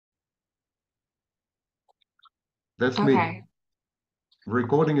That's me. Okay.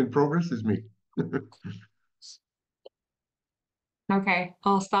 Recording in progress is me. Okay.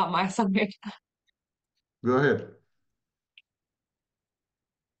 I'll start my side. Go ahead.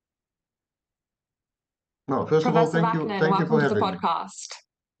 No, first of all, Professor thank you. Vaknin, Thank you welcome for to the having me. podcast.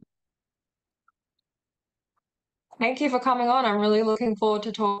 Thank you for coming on. I'm really looking forward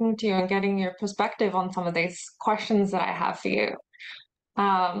to talking to you and getting your perspective on some of these questions that I have for you.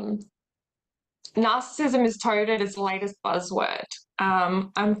 Um, Narcissism is touted as the latest buzzword.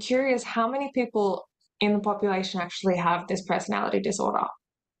 I'm curious how many people in the population actually have this personality disorder?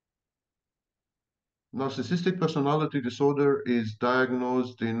 Narcissistic personality disorder is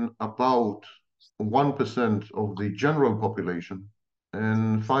diagnosed in about 1% of the general population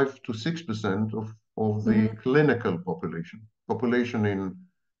and 5 to 6% of the Hmm. clinical population. Population in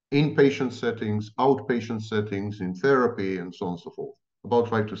inpatient settings, outpatient settings, in therapy, and so on and so forth. About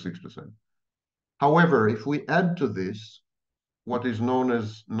 5 to 6%. However, if we add to this what is known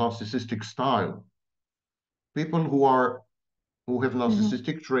as narcissistic style, people who have Hmm.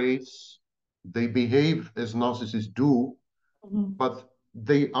 narcissistic traits, they behave as narcissists do, Hmm. but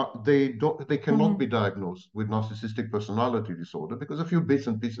they cannot be Hmm. diagnosed with narcissistic personality disorder because a few bits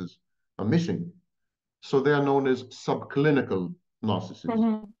and pieces are missing. So they are known as subclinical narcissists.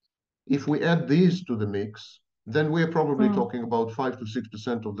 Hmm. If we add these to the mix, then we're probably Hmm. talking about 5 to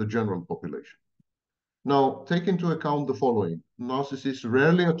 6% of the general population. Now, take into account the following. Narcissists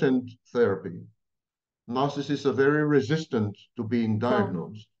rarely attend therapy. Narcissists are very resistant to being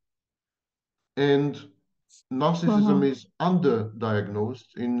diagnosed. And narcissism Hmm. is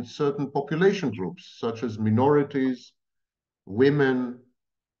underdiagnosed in certain population groups, such as minorities, women,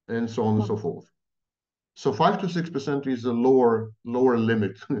 and so on and so forth. So 5 to 6% is a lower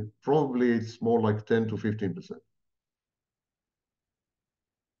limit. Probably it's more like 10 to 15%.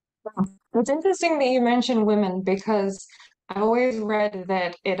 It's interesting that you mentioned women because I've always read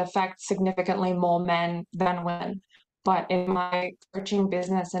that it affects significantly more men than women. But in my coaching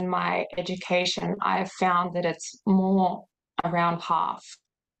business and my education, I've found that it's more around half.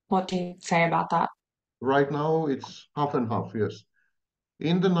 What do you say about that? Right now, it's half and half, yes.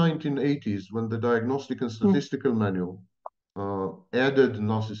 In the 1980s, when the Diagnostic and Statistical Manual added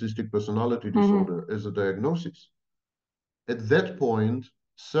narcissistic personality Mm-hmm. disorder as a diagnosis, at that point,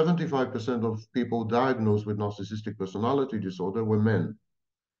 75% of people diagnosed with narcissistic personality disorder were men.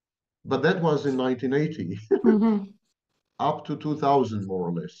 But that was in 1980, Mm-hmm. up to 2000, more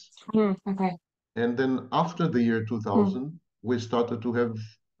or less. Okay. And then after the year Mm. 2000, we started to have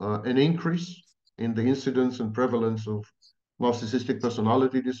an increase in the incidence and prevalence of narcissistic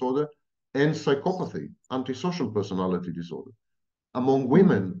personality disorder and psychopathy, antisocial personality disorder, among Mm.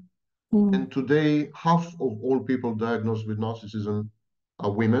 women. Mm. And today, half of all people diagnosed with narcissism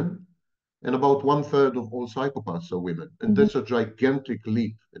are women, and about one third of all psychopaths are women. And Mhm. that's a gigantic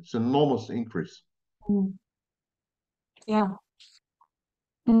leap. It's an enormous increase. Mm. Yeah.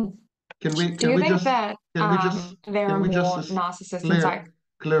 Mm. Can we Do can you we think just that can we just there are can we just more as narcissists in psych?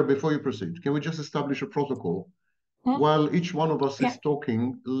 Claire, before you proceed, can we just establish a protocol? Hmm? While each one of us Yeah. is talking,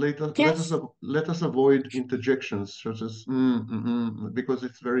 Yes. let us avoid interjections such as because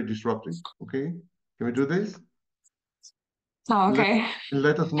it's very disruptive. Okay? Can we do this? Oh, Let okay.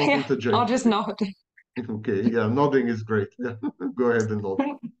 let us not Yeah. I'll interject. just nod. Okay, yeah, nodding is great. Yeah, go ahead and nod.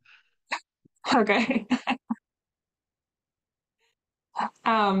 Okay.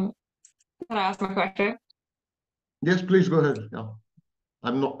 Um, can I ask my question? Yes, please go ahead. Yeah,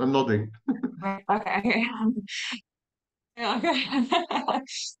 I'm nodding. Okay. Yeah, okay.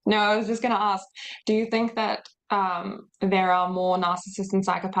 No, I was just going to ask, do you think that there are more narcissists and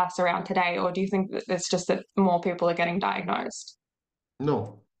psychopaths around today, or do you think that it's just that more people are getting diagnosed?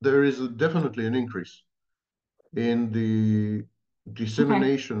 No, there is definitely an increase in the Okay.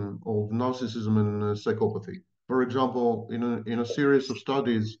 dissemination of narcissism and psychopathy. For example, in a series of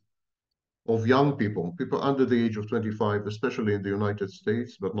studies of young people, people under the age of 25, especially in the United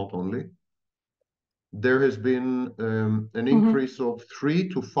States, but not only, there has been an Hmm. increase of 3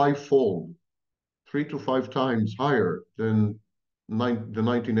 to 5 fold, 3 to 5 times higher than the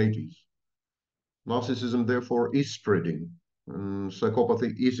 1980s. Narcissism, therefore, is spreading, and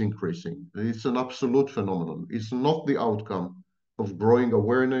psychopathy is increasing. It's an absolute phenomenon. It's not the outcome of growing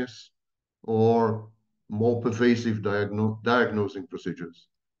awareness or more pervasive diagnosing procedures.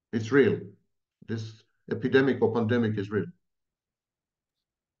 It's real. This epidemic or pandemic is real.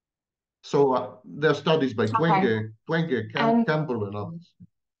 So there are studies by Okay. And Campbell, and others.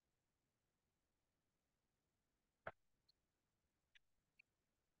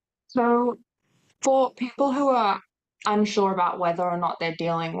 so for people who are unsure about whether or not they're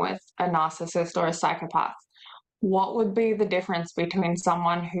dealing with a narcissist or a psychopath, What would be the difference between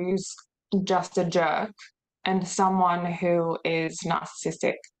someone who's just a jerk and someone who is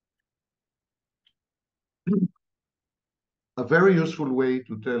narcissistic? A very useful way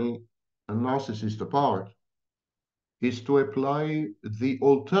to tell a narcissist apart is to apply the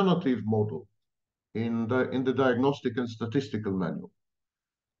alternative model in the diagnostic and statistical manual.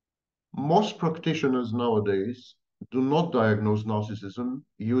 Most practitioners nowadays do not diagnose narcissism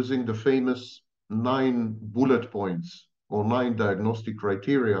using the famous 9 bullet points or 9 diagnostic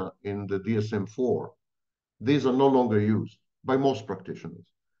criteria in the DSM-4. These are no longer used by most practitioners.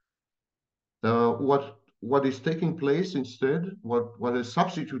 What is taking place instead, what is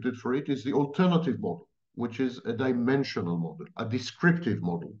substituted for it, is the alternative model, which is a dimensional model, a descriptive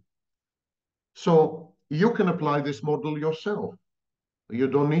model. So you can apply this model yourself. You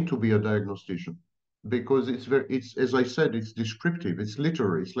don't need to be a diagnostician because it's as I said, it's descriptive, it's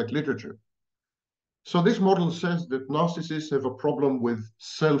literary, it's like literature. So this model says that narcissists have a problem with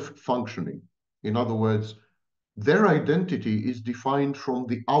self-functioning. In other words, their identity is defined from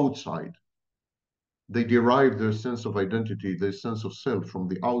the outside. They derive their sense of identity, their sense of self from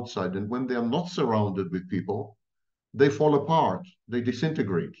the outside. And when they are not surrounded with people, they fall apart, they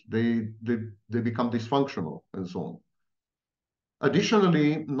disintegrate, they become dysfunctional, and so on.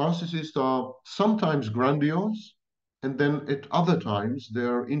 Additionally, narcissists are sometimes grandiose, and then at other times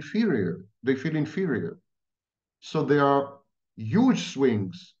they're inferior. They feel inferior. So there are huge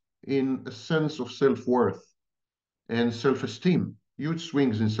swings in a sense of self-worth and self-esteem, huge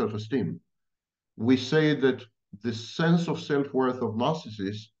swings in self-esteem. We say that the sense of self-worth of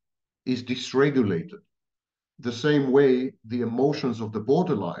narcissists is dysregulated, the same way the emotions of the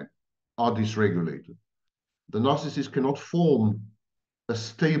borderline are dysregulated. The narcissist cannot form a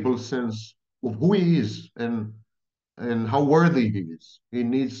stable sense of who he is and how worthy he is. He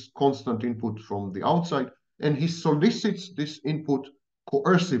needs constant input from the outside, and he solicits this input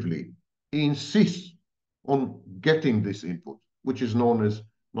coercively. He insists on getting this input, which is known as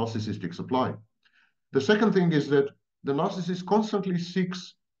narcissistic supply. The second thing is that the narcissist constantly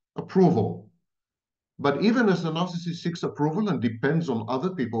seeks approval. But even as the narcissist seeks approval and depends on other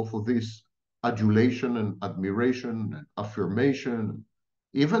people for this adulation and admiration and affirmation,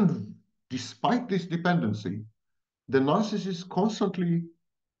 even despite this dependency, the narcissist constantly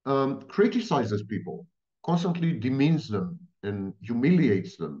criticizes people, constantly demeans them and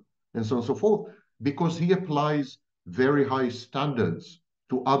humiliates them, and so on and so forth, because he applies very high standards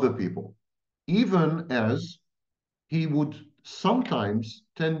to other people, even as he would sometimes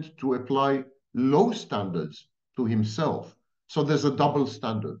tend to apply low standards to himself. So there's a double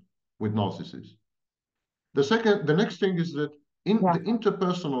standard with narcissists. The next thing is that in Yeah. the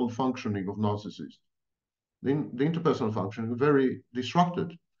interpersonal functioning of narcissists, the interpersonal functioning is very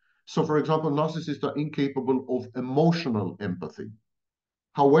disrupted. So, for example, narcissists are incapable of emotional empathy.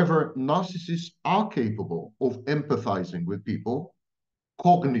 However, narcissists are capable of empathizing with people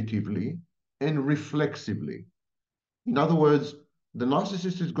cognitively and reflexively. In other words, the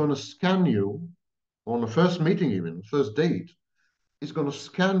narcissist is going to scan you on a first meeting, even first date, is going to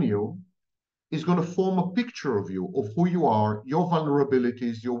scan you, is going to form a picture of you, of who you are, your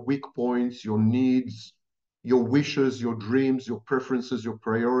vulnerabilities, your weak points, your needs, your wishes, your dreams, your preferences, your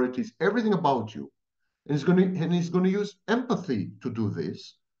priorities, everything about you. And he's going to use empathy to do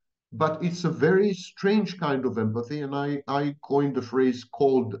this. But it's a very strange kind of empathy, and I coined the phrase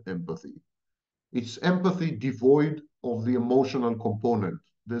cold empathy. It's empathy devoid of the emotional component.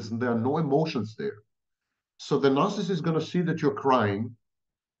 There are no emotions there. So the narcissist is going to see that you're crying,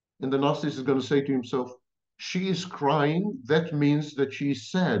 and the narcissist is going to say to himself, she is crying, that means that she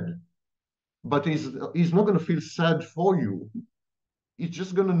is sad. But he's not going to feel sad for you. He's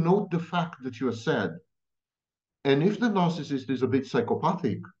just going to note the fact that you are sad. And if the narcissist is a bit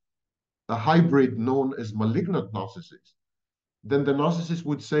psychopathic, a hybrid known as malignant narcissist, then the narcissist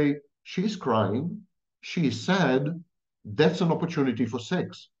would say, she's crying, she's sad, that's an opportunity for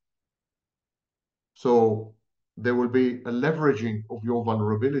sex. So there will be a leveraging of your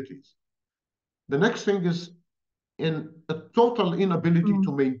vulnerabilities. The next thing is in a total inability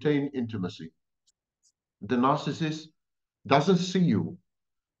to maintain intimacy. The narcissist doesn't see you.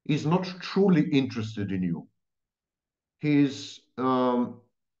 He's not truly interested in you. His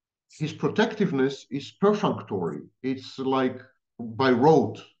his protectiveness is perfunctory. It's like by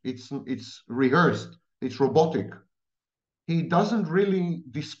rote. It's rehearsed. It's robotic. He doesn't really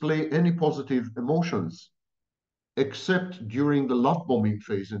display any positive emotions except during the love bombing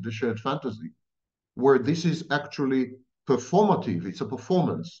phase in the shared fantasy, where this is actually performative. It's a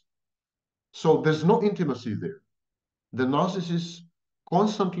performance. So there's no intimacy there. The narcissist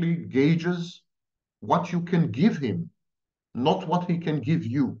constantly gauges what you can give him, not what he can give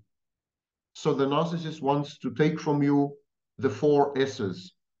you. So the narcissist wants to take from you the four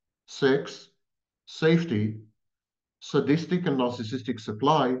S's: sex, safety, sadistic and narcissistic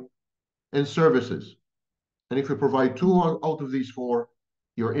supply, and services. And if you provide two out of these four,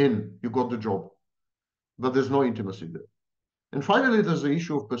 you're in, you got the job. But there's no intimacy there. And finally, there's the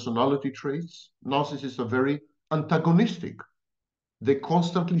issue of personality traits. Narcissists are very antagonistic. They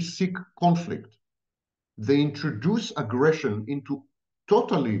constantly seek conflict. They introduce aggression into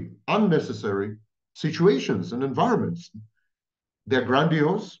totally unnecessary situations and environments. They're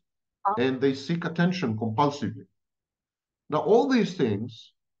grandiose and they seek attention compulsively. Now, all these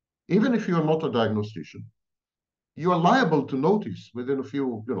things, even if you're not a diagnostician, you are liable to notice within a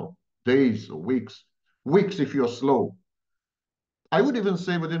few, days or weeks. Weeks if you're slow. I would even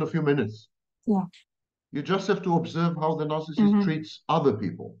say within a few minutes. Yeah. You just have to observe how the narcissist Mm-hmm. treats other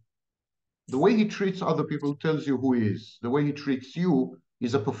people. The way he treats other people tells you who he is. The way he treats you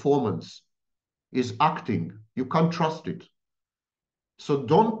is a performance, is acting. You can't trust it. So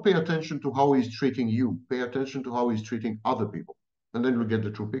don't pay attention to how he's treating you. Pay attention to how he's treating other people. And then you'll get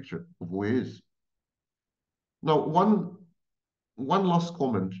the true picture of who he is. Now, one last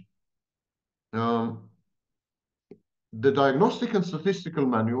comment. The Diagnostic and Statistical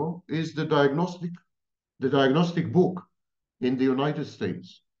Manual is the diagnostic book in the United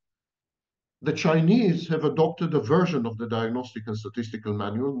States. The Chinese have adopted a version of the Diagnostic and Statistical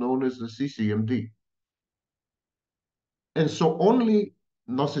Manual known as the CCMD. And so only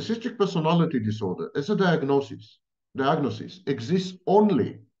narcissistic personality disorder as a diagnosis exists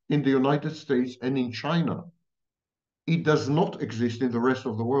only in the United States and in China. It does not exist in the rest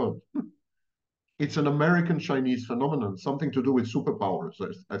of the world. It's an American-Chinese phenomenon, something to do with superpowers,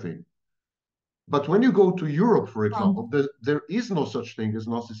 I think. But when you go to Europe, for example, there is no such thing as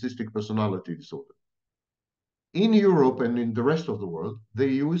narcissistic personality disorder. In Europe and in the rest of the world, they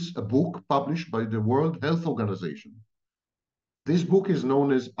use a book published by the World Health Organization. This book is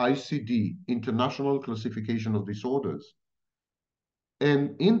known as ICD, International Classification of Disorders.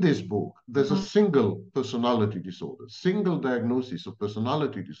 And in this book, there's a single personality disorder, single diagnosis of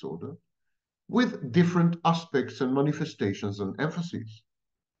personality disorder with different aspects and manifestations and emphases.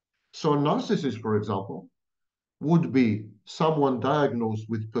 So a narcissist, for example, would be someone diagnosed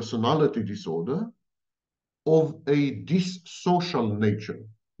with personality disorder of a dissocial nature,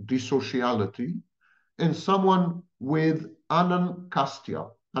 dissociality, and someone with anankastia.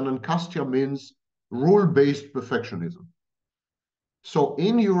 Anankastia means rule-based perfectionism. So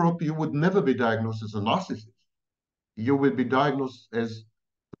in Europe, you would never be diagnosed as a narcissist. You will be diagnosed as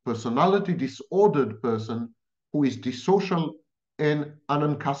a personality disordered person who is dissocial and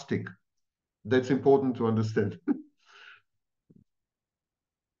anankastic. That's important to understand.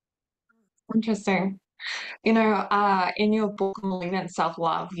 Interesting. You know, in your book, Malignant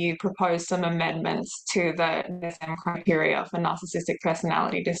Self-Love, you proposed some amendments to the DSM criteria for narcissistic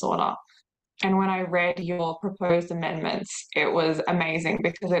personality disorder. And when I read your proposed amendments, it was amazing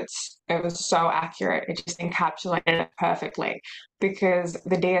because it was so accurate. It just encapsulated it perfectly because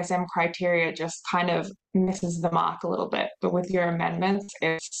the DSM criteria just kind of misses the mark a little bit. But with your amendments,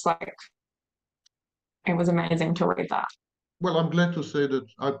 it's like it was amazing to read that. Well, I'm glad to say that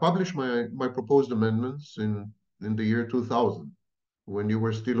I published my proposed amendments in the year 2000, when you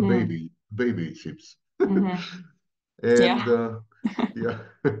were still a baby, it seems. Mm-hmm. And Yeah. yeah,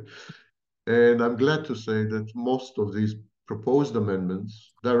 and I'm glad to say that most of these proposed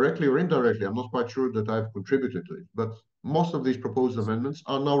amendments, directly or indirectly, I'm not quite sure that I've contributed to it, but most of these proposed amendments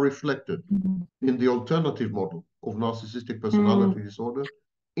are now reflected in the alternative model of narcissistic personality disorder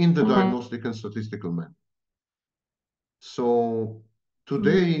in the Mm-hmm. Diagnostic and Statistical Manual. So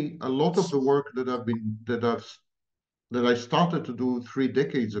today, a lot of the work that I started to do 3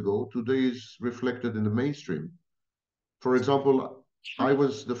 decades ago, today is reflected in the mainstream. For example, I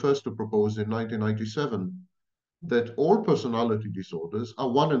was the first to propose in 1997 that all personality disorders are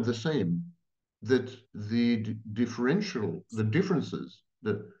one and the same, that the differences,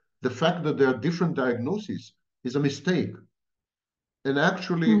 the fact that there are different diagnoses is a mistake. And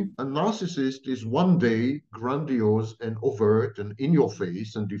actually, a narcissist is one day grandiose and overt and in your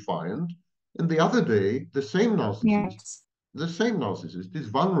face and defiant, and the other day, Yes. the same narcissist is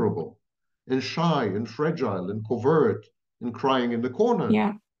vulnerable and shy and fragile and covert and crying in the corner.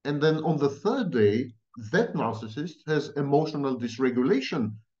 Yeah. And then on the third day, that narcissist has emotional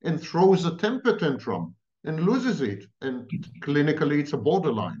dysregulation and throws a temper tantrum and loses it. And clinically, it's a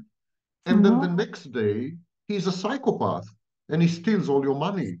borderline. And then the Mm-hmm. next day, he's a psychopath and he steals all your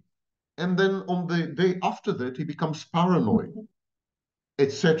money. And then on the day after that, he becomes paranoid,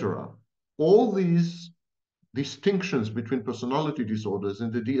 etc. all these distinctions between personality disorders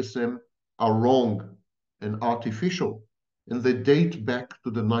in the DSM are wrong and artificial, and they date back to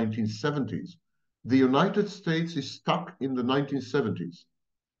the 1970s. The United States is stuck in the 1970s,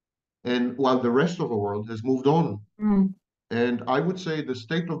 and while the rest of the world has moved on. Mm. And I would say the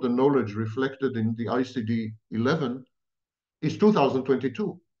state of the knowledge reflected in the ICD-11 is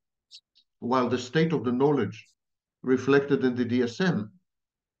 2022, while the state of the knowledge reflected in the DSM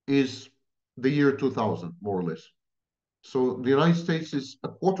is the year 2000, more or less. So the United States is a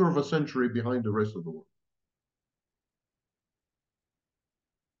quarter of a century behind the rest of the world.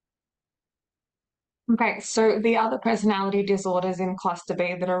 Okay, so the other personality disorders in cluster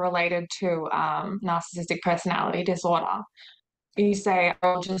B that are related to narcissistic personality disorder, you say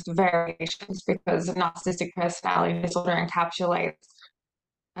are all just variations because narcissistic personality disorder encapsulates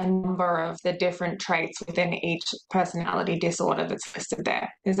a number of the different traits within each personality disorder that's listed there.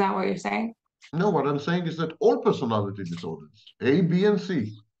 Is that what you're saying? No, what I'm saying is that all personality disorders, A, B, and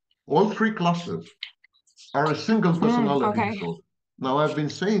C, all three clusters, are a single personality Okay. disorder. Now, I've been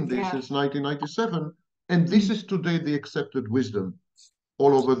saying this Yeah. since 1997, and this Mm. is today the accepted wisdom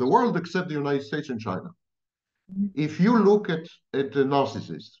all over the world, except the United States and China. If you look at the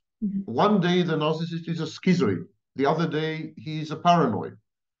narcissist, Mhm. one day the narcissist is a schizoid, the other day he's a paranoid,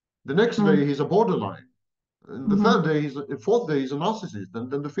 the next day Mm. he's a borderline, and the Mhm. third day, fourth day, he's a narcissist, and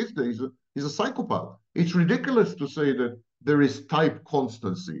then the fifth day, he's a psychopath. It's ridiculous to say that there is type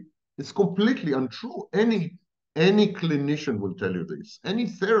constancy. It's completely untrue. Any clinician will tell you this. Any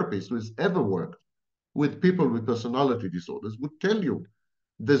therapist who has ever worked with people with personality disorders would tell you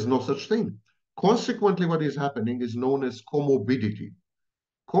there's no such thing. Consequently, what is happening is known as comorbidity.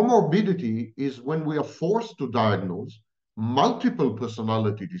 Comorbidity is when we are forced to diagnose multiple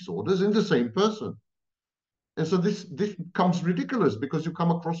personality disorders in the same person. And so this becomes ridiculous because you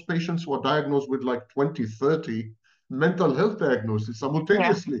come across patients who are diagnosed with like 20, 30 mental health diagnoses Yeah.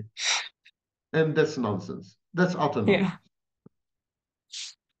 simultaneously. And that's nonsense. That's utter Yeah. nonsense.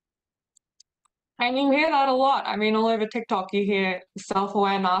 And you hear that a lot. I mean, all over TikTok, you hear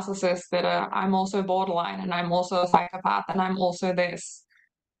self-aware narcissists that are, I'm also borderline and I'm also a psychopath and I'm also this.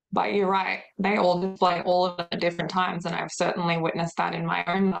 But you're right, they all display all of them at different times. And I've certainly witnessed that in my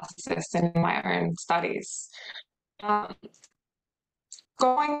own narcissist and in my own studies. Um,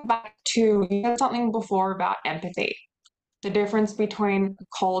 Going back to, you said something before about empathy, the difference between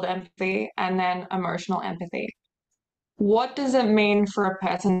cold empathy and then emotional empathy. What does it mean for a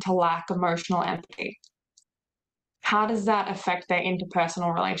person to lack emotional empathy? How does that affect their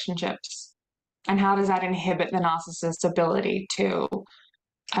interpersonal relationships? And how does that inhibit the narcissist's ability to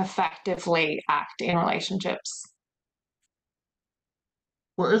effectively act in relationships?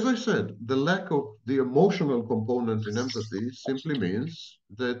 Well, as I said, the lack of the emotional component in empathy simply means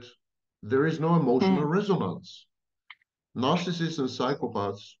that there is no emotional Mm, resonance. Narcissists and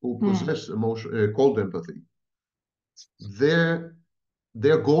psychopaths who mm, possess cold empathy, they're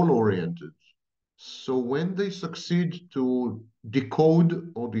they're goal oriented. So when they succeed to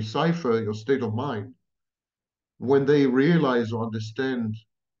decode or decipher your state of mind, when they realize or understand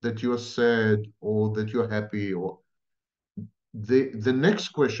that you're sad or that you're happy, or the next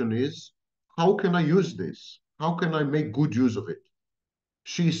question is, how can I use this? How can I make good use of it?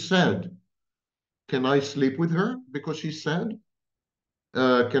 She's sad. Can I sleep with her because she's sad?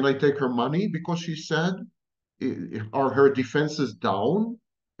 Can I take her money because she's sad? Are her defenses down?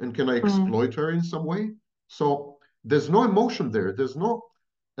 And can I mm, exploit her in some way? So there's no emotion there. There's no,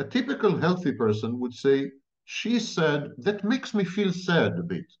 a typical healthy person would say, she's sad. That makes me feel sad a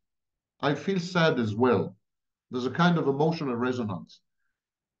bit. I feel sad as well. There's a kind of emotional resonance.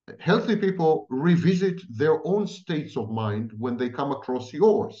 Healthy people revisit their own states of mind when they come across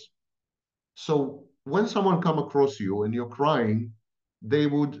yours. So when someone come across you and you're crying, they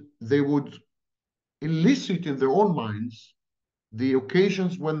would elicit in their own minds the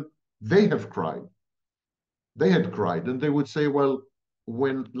occasions when they have cried. They had cried, and they would say, well,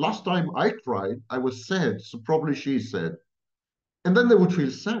 when last time I cried, I was sad, so probably she's sad. And then they would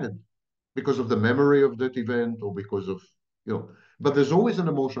feel sad because of the memory of that event or because of, but there's always an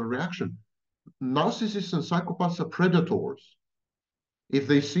emotional reaction. Narcissists and psychopaths are predators. If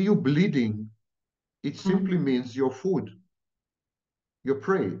they see you bleeding, it mm. simply means your food, your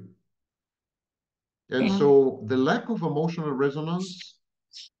prey. And Yeah, so the lack of emotional resonance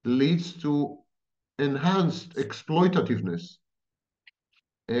leads to enhanced exploitativeness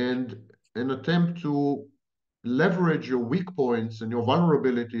and an attempt to leverage your weak points and your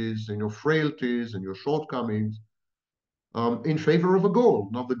vulnerabilities and your frailties and your shortcomings in favor of a goal.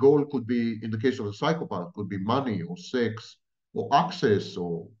 Now, the goal could be, in the case of a psychopath, could be money or sex or access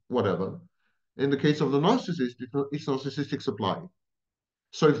or whatever. In the case of the narcissist, it's narcissistic supply.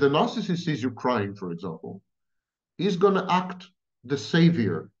 So if the narcissist sees you crying, for example, he's going to act the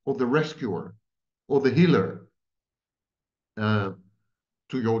savior or the rescuer or the healer uh,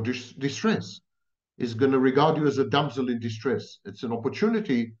 to your distress. Is going to regard you as a damsel in distress. It's an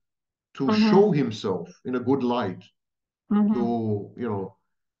opportunity to Mm-hmm. show himself in a good light, Mm-hmm. to,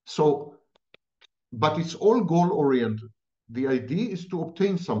 so, but it's all goal oriented. The idea is to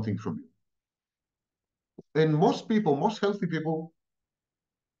obtain something from you. And most people, most healthy people,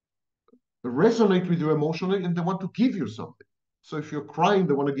 resonate with you emotionally and they want to give you something. So if you're crying,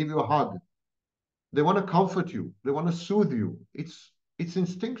 they want to give you a hug. They want to comfort you. They want to soothe you. It's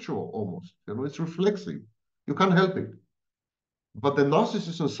instinctual almost. It's reflexive. You can't help it. But the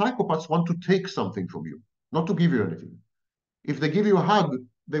narcissists and psychopaths want to take something from you, not to give you anything. If they give you a hug,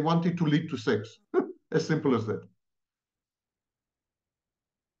 they want it to lead to sex. As simple as that.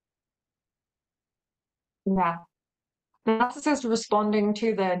 Yeah. The narcissist responding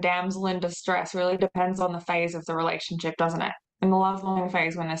to the damsel in distress really depends on the phase of the relationship, doesn't it? In the love bombing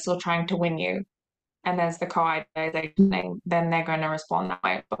phase, when they're still trying to win you, and there's the co-idealization thing, then they're going to respond that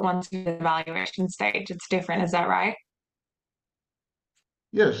way. But once you're in the evaluation stage, it's different. Is that right?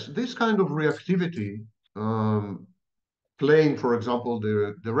 Yes, this kind of reactivity, playing, for example,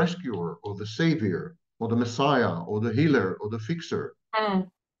 the rescuer or the savior or the messiah or the healer or the fixer,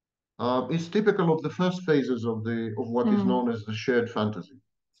 Mm, is typical of the first phases of what is mm, known as the shared fantasy.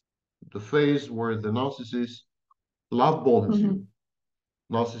 The phase where the narcissist love bombs you, mm,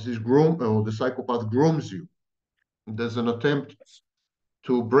 narcissist groom or the psychopath grooms you. There's an attempt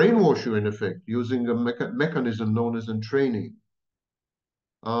to brainwash you in effect using a mechanism known as entraining.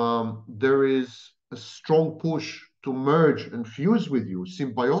 There is a strong push to merge and fuse with you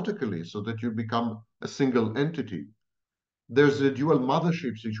symbiotically so that you become a single entity. There's a dual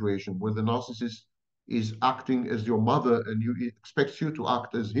mothership situation where the narcissist is acting as your mother and he expects you to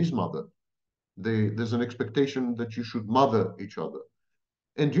act as his mother. There's an expectation that you should mother each other.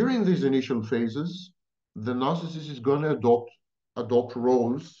 And during these initial phases, the narcissist is going to adopt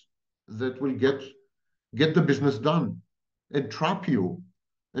roles that will get the business done and trap you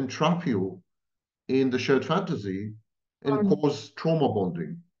in the shared fantasy and mm. cause trauma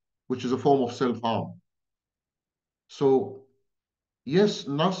bonding, which is a form of self-harm. So yes,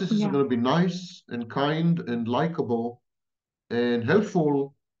 narcissists are Yeah. going to be nice and kind and likable and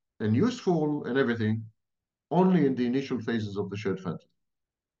helpful and useful and everything only in the initial phases of the shared fantasy.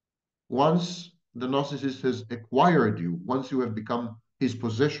 Once the narcissist has acquired you, once you have become his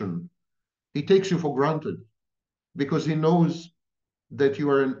possession, he takes you for granted because he knows that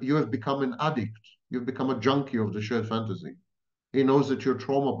you have become an addict. You've become a junkie of the shared fantasy. He knows that you're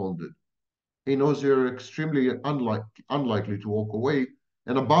trauma bonded. He knows you're extremely unlikely to walk away.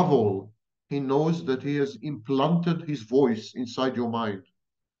 And above all, he knows that he has implanted his voice inside your mind.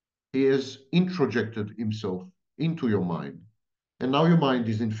 He has introjected himself into your mind. And now your mind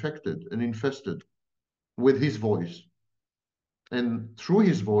is infected and infested with his voice. And through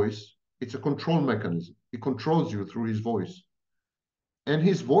his voice, it's a control mechanism. He controls you through his voice. And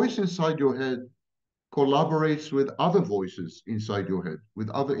his voice inside your head collaborates with other voices inside your head, with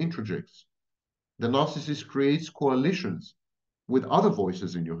other introjects. The narcissist creates coalitions with other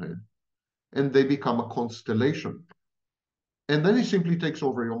voices in your head, and they become a constellation. And then he simply takes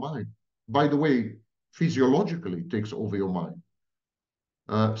over your mind. By the way, physiologically takes over your mind.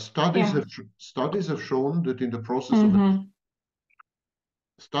 Yeah. Studies have shown that Mm-hmm. in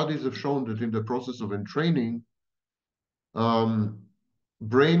the process of entraining, um,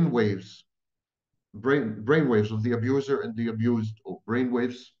 brain waves brain waves of the abuser and the abused, or brain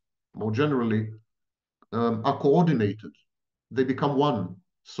waves more generally, are coordinated. They become one.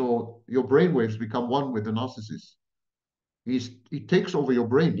 So your brain waves become one with the narcissist. He takes over your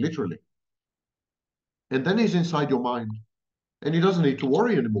brain, literally. And then he's inside your mind. And he doesn't need to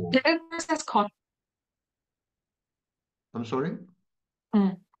worry anymore. Did it process I'm sorry?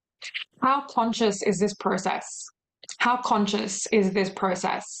 mm. How conscious is this process? How conscious is this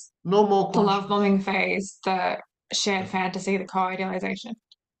process? No more The love conscience. bombing phase, the shared fantasy, the co-idealization.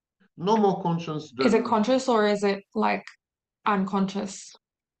 No more conscience Is it than conscious or is it like unconscious?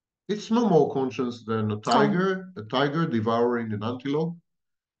 it's no more conscious than a tiger devouring an antelope,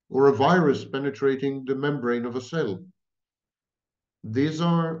 or a virus penetrating the membrane of a cell. These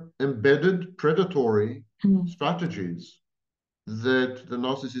are embedded predatory Mm. strategies that the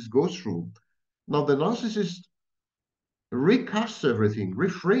narcissist goes through. Now, the narcissist recasts everything,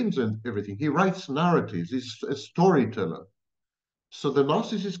 reframes everything. He writes narratives. He's a storyteller. So the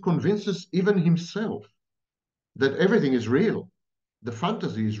narcissist convinces even himself that everything is real. The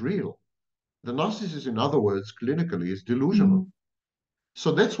fantasy is real. The narcissist, in other words, clinically is delusional. Mm.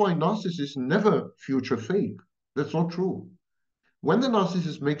 So that's why narcissists never future fake. That's not true. When the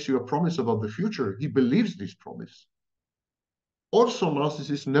narcissist makes you a promise about the future, he believes this promise. Also,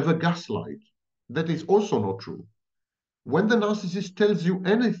 narcissists never gaslight. That is also not true. When the narcissist tells you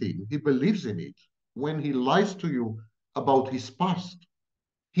anything, he believes in it. When he lies to you about his past,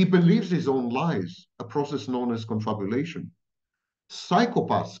 he believes his own lies, a process known as confabulation.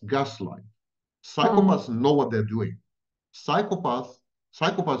 Psychopaths gaslight. Mm. Psychopaths know what they're doing.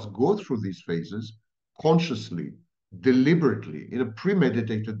 Psychopaths go through these phases consciously, deliberately, in a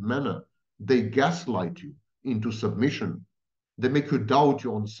premeditated manner. They gaslight you into submission. They make you doubt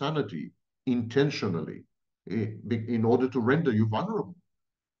your own sanity intentionally in order to render you vulnerable.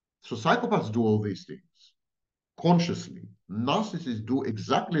 So psychopaths do all these things consciously. Narcissists do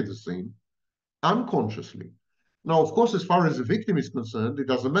exactly the same unconsciously. Now, of course, as far as the victim is concerned, it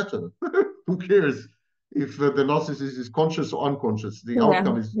doesn't matter. Who cares if the narcissist is conscious or unconscious? The Yeah,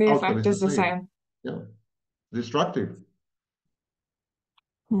 outcome is the outcome effect is the is the same. same. Yeah, destructive.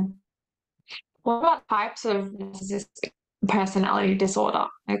 Mm. What about types of narcissistic personality disorder?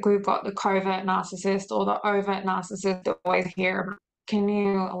 Like we've got the covert narcissist or the overt narcissist that we always hear about. Can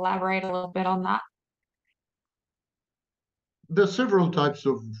you elaborate a little bit on that? There are several types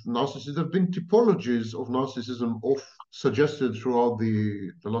of narcissism. There have been typologies of narcissism suggested throughout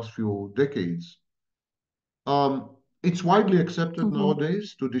the last few decades. It's widely accepted Hmm.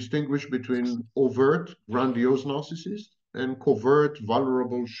 nowadays to distinguish between overt, grandiose narcissists and covert,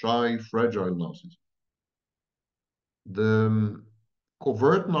 vulnerable, shy, fragile narcissists. The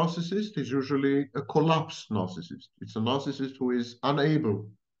covert narcissist is usually a collapsed narcissist. It's a narcissist who is unable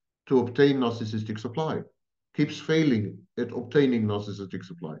to obtain narcissistic supply, keeps failing at obtaining narcissistic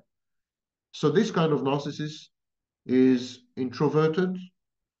supply. So this kind of narcissist is introverted,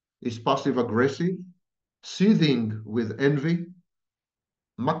 is passive aggressive, seething with envy,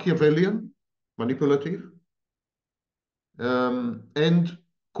 Machiavellian, manipulative, and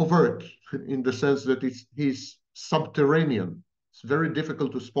covert in the sense that he's subterranean. It's very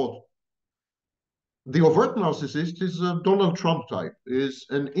difficult to spot. The overt narcissist is a Donald Trump type, is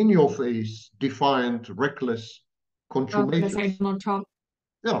an in-your-face, defiant, reckless, I was going to say contumacious, Donald Trump.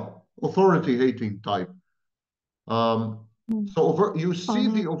 yeah, authority-hating type. Mm. So you see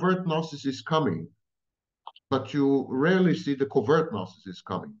Mhm. the overt narcissist coming, but you rarely see the covert narcissist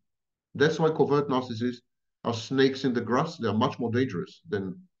coming. That's why covert narcissists are snakes in the grass. They are much more dangerous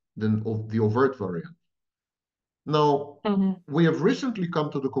than the overt variant. Now, Mhm. we have recently come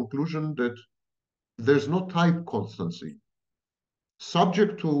to the conclusion that there's no type constancy.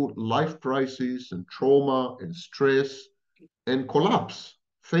 Subject to life crisis and trauma and stress and collapse,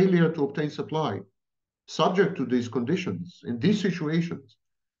 failure to obtain supply, subject to these conditions, in these situations,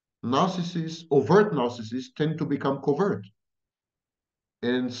 narcissists, overt narcissists, tend to become covert.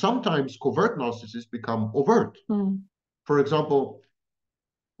 And sometimes covert narcissists become overt. Mm. For example,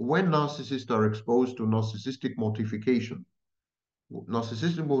 when narcissists are exposed to narcissistic mortification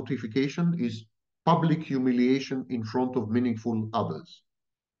is public humiliation in front of meaningful others,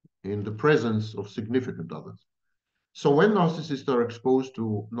 in the presence of significant others. So when narcissists are exposed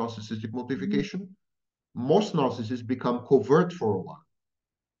to narcissistic Mhm. mortification, most narcissists become covert for a while.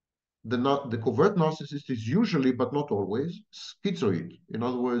 The covert narcissist is usually, but not always, schizoid. In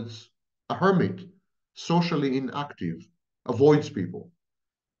other words, a hermit, socially inactive, avoids people.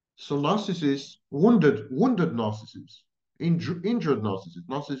 So narcissists, wounded narcissists, injured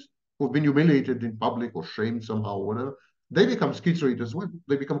narcissists who've been humiliated in public or shamed somehow, or whatever, they become schizoid as well.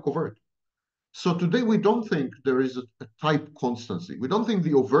 They become covert. So today we don't think there is a type constancy. We don't think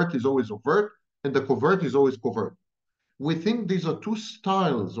the overt is always overt and the covert is always covert. We think these are two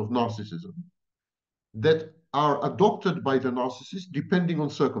styles of narcissism that are adopted by the narcissist depending on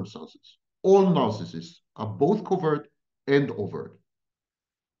circumstances. All narcissists are both covert and overt.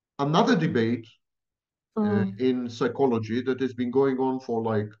 Another debate Mm. in psychology that has been going on for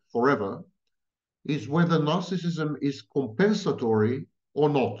like forever is whether narcissism is compensatory or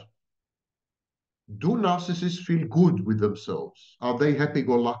not. Do narcissists feel good with themselves? Are they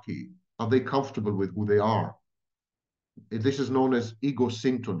happy-go-lucky? Are they comfortable with who they are? This is known as ego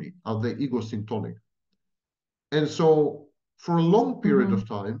syntony. Are they ego syntonic? And so, for a long period Mhm. of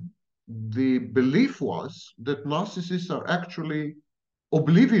time, the belief was that narcissists are actually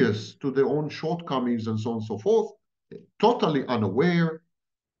oblivious to their own shortcomings and so on and so forth, totally unaware,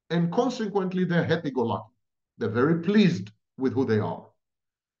 and consequently, they're happy-go-lucky. They're very pleased with who they are.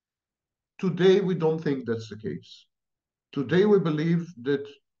 Today, we don't think that's the case. Today, we believe that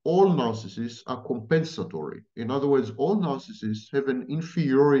all narcissists are compensatory. In other words, all narcissists have an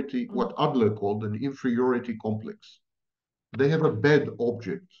inferiority, what Adler called an inferiority complex. They have a bad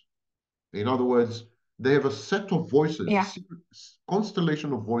object. In other words, they have a set of voices, Yeah. a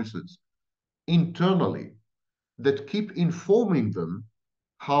constellation of voices internally that keep informing them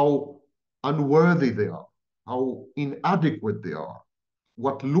how unworthy they are, how inadequate they are,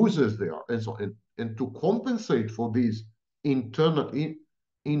 what losers they are, and so on. And to compensate for these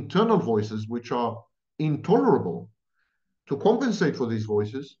internal voices, which are intolerable, to compensate for these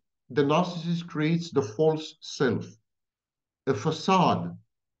voices, the narcissist creates the false self, a facade,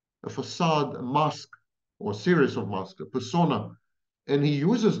 a mask, or a series of masks, a persona. And he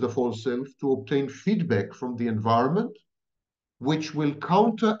uses the false self to obtain feedback from the environment, which will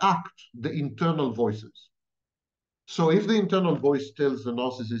counteract the internal voices. So if the internal voice tells the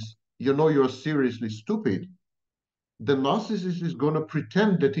narcissist, you know, you're seriously stupid, the narcissist is going to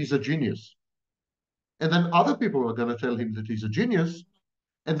pretend that he's a genius. And then other people are going to tell him that he's a genius.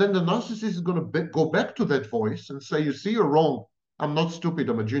 And then the narcissist is going to go back to that voice and say, you see, you're wrong. I'm not stupid.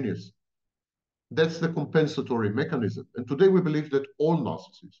 I'm a genius. That's the compensatory mechanism. And today we believe that all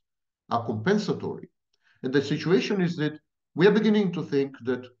narcissists are compensatory. And the situation is that we are beginning to think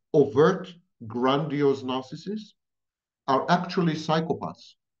that overt, grandiose narcissists are actually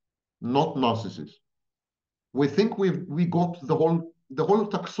psychopaths, not narcissists. We think we got the whole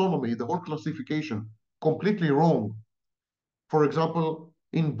taxonomy, the whole classification completely wrong. For example,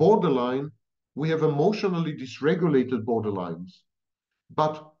 in borderline, we have emotionally dysregulated borderlines,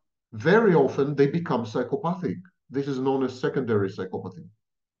 but very often they become psychopathic. This is known as secondary psychopathy.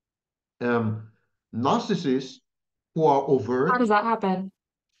 Narcissists who are How overt, does that happen?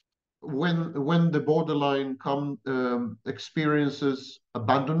 when the borderline experiences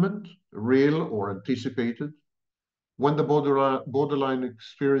abandonment, real or anticipated, when the borderline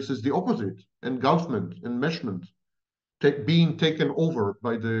experiences the opposite, engulfment, enmeshment, being taken over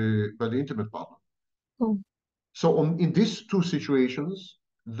by the intimate partner. Hmm. So in these two situations,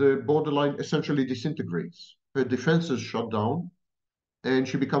 the borderline essentially disintegrates. Her defenses shut down, and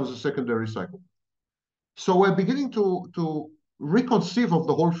she becomes a secondary psychopath. So we're beginning to reconceive of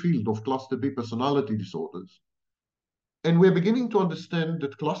the whole field of cluster B personality disorders. And we're beginning to understand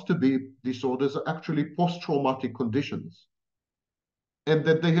that cluster B disorders are actually post-traumatic conditions, and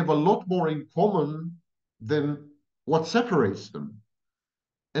that they have a lot more in common than what separates them.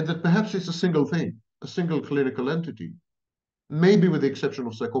 And that perhaps it's a single thing, a single clinical entity, maybe with the exception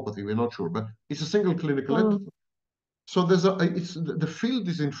of psychopathy, we're not sure, but it's a single clinical entity. So the field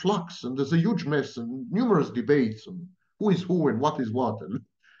is in flux, and there's a huge mess and numerous debates on who is who and what is what,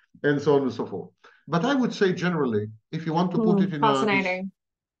 and so on and so forth. But I would say generally, if you want to put it in Fascinating.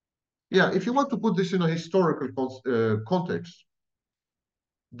 if you want to put this in a historical context,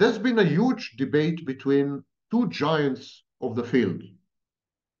 there's been a huge debate between two giants of the field,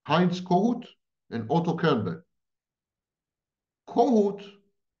 Heinz Kohut and Otto Kernberg. Kohut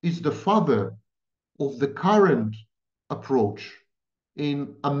is the father of the current approach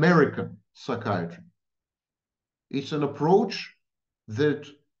in American psychiatry. It's an approach that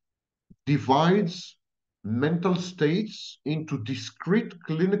divides mental states into discrete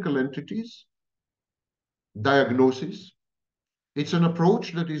clinical entities, diagnoses. It's an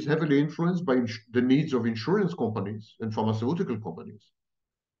approach that is heavily influenced by the needs of insurance companies and pharmaceutical companies.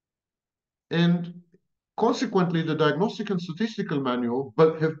 And consequently, the Diagnostic and Statistical Manual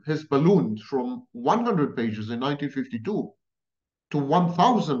has ballooned from 100 pages in 1952 to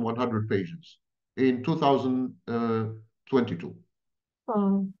 1,100 pages in 2022.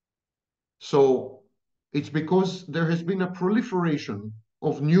 So it's because there has been a proliferation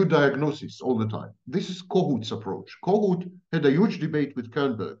of new diagnoses all the time. This is Kohut's approach. Kohut had a huge debate with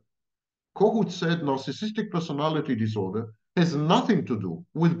Kernberg. Kohut said narcissistic personality disorder has nothing to do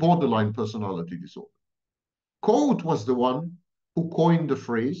with borderline personality disorder. Kohut was the one who coined the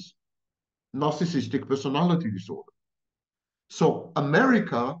phrase narcissistic personality disorder. So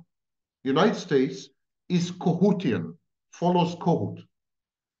America, United States, is Kohutian, follows Kohut.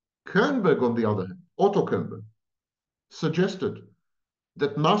 Kernberg, on the other hand, Otto Kernberg, suggested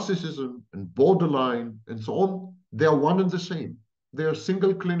that narcissism and borderline and so on, they are one and the same. They are a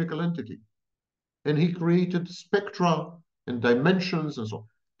single clinical entity. And he created spectra and dimensions and so on.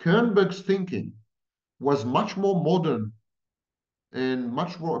 Kernberg's thinking was much more modern and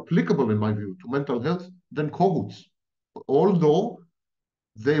much more applicable, in my view, to mental health than Kohut's. Although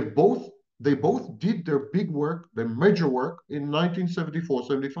they both did their big work, their major work in 1974,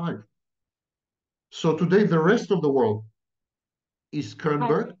 75. So today the rest of the world is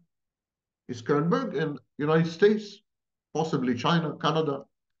Kernberg, and United States, possibly China, Canada.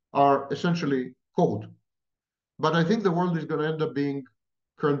 are essentially code. But I think the world is going to end up being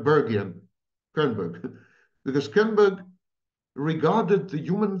Kernberg, because Kernberg regarded the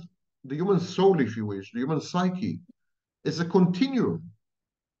human soul, if you wish, the human psyche, as a continuum,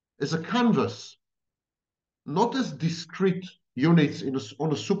 as a canvas, not as discrete units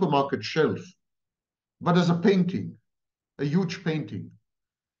on a supermarket shelf, but as a painting, a huge painting.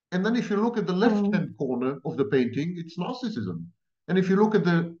 And then if you look at the Mm. left-hand corner of the painting, it's narcissism. And if you look at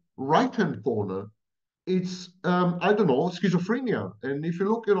the right-hand corner, it's, I don't know, schizophrenia. And if you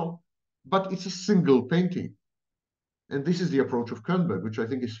look, but it's a single painting. And this is the approach of Kernberg, which I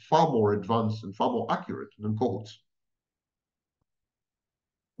think is far more advanced and far more accurate than Coates.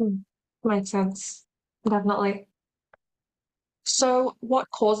 Mm. Makes sense. Definitely. So, what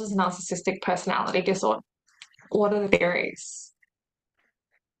causes narcissistic personality disorder? What are the theories?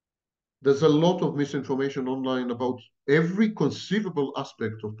 There's a lot of misinformation online about every conceivable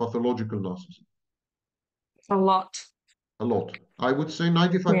aspect of pathological narcissism. A lot. A lot. I would say Yeah.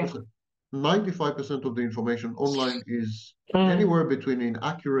 95%. 95% of the information online is Mm. anywhere between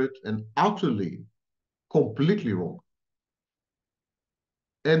inaccurate and utterly, completely wrong.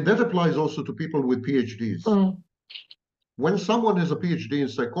 And that applies also to people with PhDs. Mm. When someone has a PhD in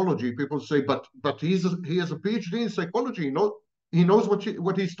psychology, people say, but he has a PhD in psychology. He knows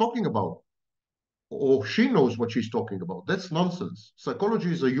what he's talking about, or she knows what she's talking about. That's nonsense.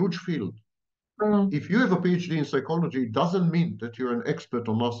 Psychology is a huge field. Mm. If you have a PhD in psychology, it doesn't mean that you're an expert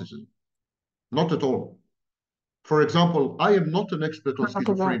on narcissism. Not at all. For example, I am not an expert on 100%.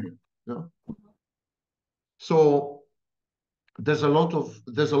 schizophrenia. Yeah? So there's a lot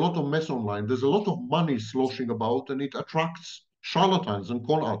of mess online. There's a lot of money sloshing about, and it attracts charlatans and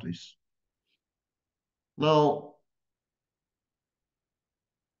con artists. Now,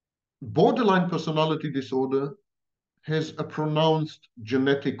 borderline personality disorder has a pronounced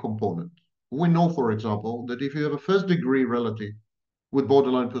genetic component. We know, for example, that if you have a first-degree relative with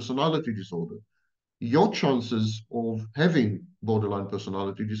borderline personality disorder, your chances of having borderline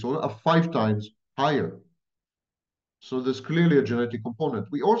personality disorder are 5 times higher. So there's clearly a genetic component.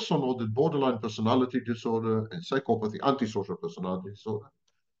 We also know that borderline personality disorder and psychopathy, antisocial personality disorder,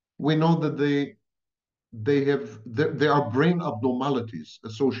 we know that there are brain abnormalities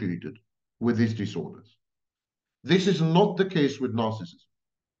associated with these disorders. This is not the case with narcissism.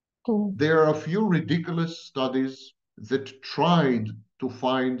 Mm. There are a few ridiculous studies that tried to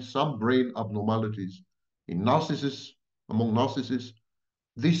find some brain abnormalities in narcissists, among narcissists.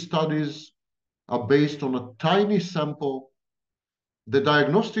 These studies are based on a tiny sample. The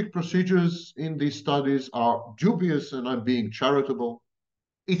diagnostic procedures in these studies are dubious, and I'm being charitable.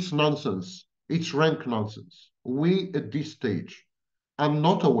 It's nonsense. It's rank nonsense. We, at this stage, are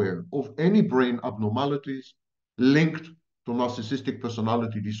not aware of any brain abnormalities linked to narcissistic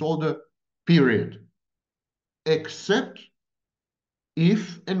personality disorder, period. Except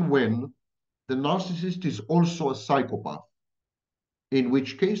if and when the narcissist is also a psychopath, in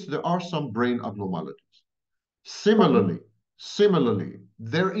which case there are some brain abnormalities. Mm. Similarly,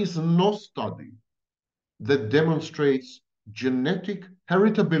 there is no study that demonstrates genetic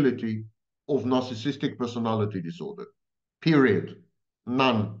heritability of narcissistic personality disorder. Period.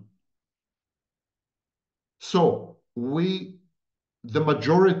 None. So the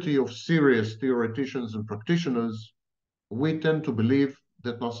majority of serious theoreticians and practitioners, we tend to believe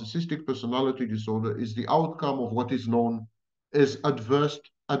that narcissistic personality disorder is the outcome of what is known as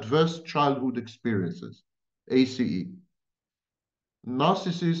adverse childhood experiences, ACE.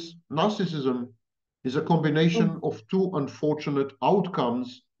 Narcissism is a Mm. combination of two unfortunate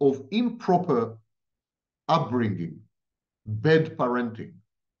outcomes of improper upbringing, bad parenting,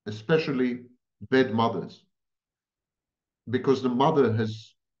 especially bad mothers, because the mother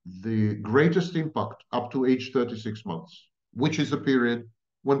has the greatest impact up to age 36 months, which is the period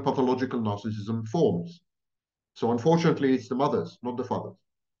when pathological narcissism forms. So unfortunately, it's the mothers, not the fathers.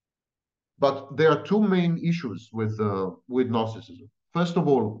 But there are two main issues with narcissism. First of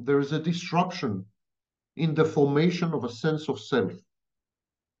all, there is a disruption in the formation of a sense of self.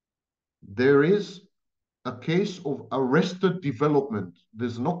 There is a case of arrested development.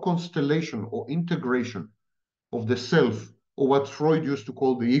 There's no constellation or integration of the self, or what Freud used to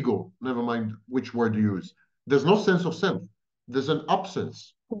call the ego, never mind which word you use. There's no sense of self. There's an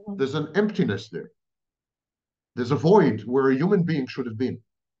absence. Mm. There's an emptiness there. There's a void where a human being should have been.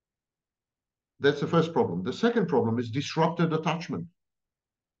 That's the first problem. The second problem is disrupted attachment.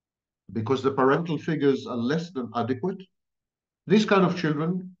 Because the parental figures are less than adequate, these kind of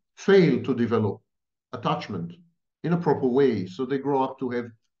children fail to develop attachment in a proper way, so they grow up to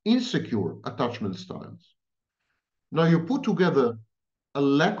have insecure attachment styles. Now you put together a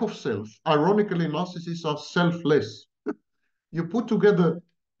lack of self. Ironically, narcissists are selfless. You put together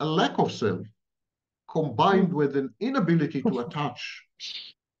a lack of self combined with an inability to attach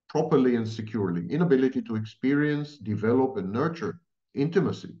properly and securely, inability to experience, develop, and nurture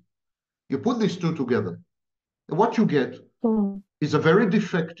intimacy. You put these two together, and what you get Mm. is a very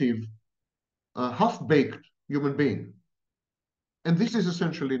defective, half-baked human being. And this is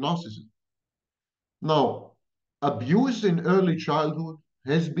essentially narcissism. Now, abuse in early childhood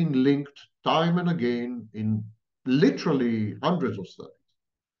has been linked time and again in literally hundreds of studies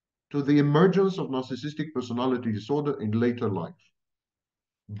to the emergence of narcissistic personality disorder in later life.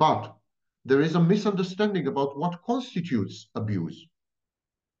 But there is a misunderstanding about what constitutes abuse.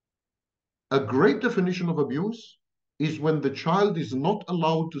 A great definition of abuse is when the child is not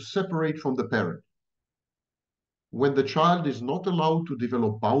allowed to separate from the parent, when the child is not allowed to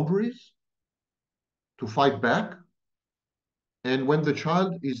develop boundaries, to fight back, and when the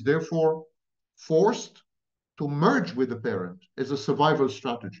child is therefore forced to merge with the parent as a survival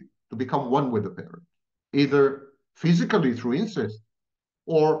strategy, to become one with the parent, either physically through incest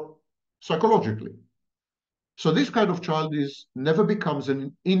or psychologically. So this kind of child never becomes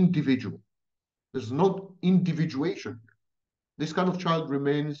an individual. There's no individuation. This kind of child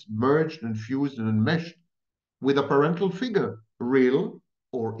remains merged and fused and enmeshed with a parental figure, real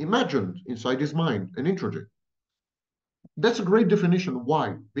or imagined inside his mind and introject. That's a great definition.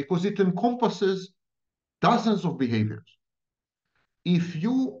 Why? Because it encompasses dozens of behaviors. If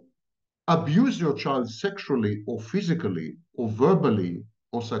you abuse your child sexually or physically or verbally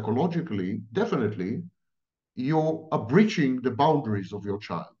or psychologically, definitely you are breaching the boundaries of your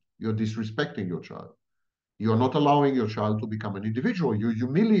child. You're disrespecting your child. You're not allowing your child to become an individual. You're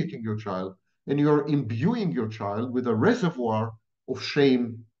humiliating your child and you're imbuing your child with a reservoir of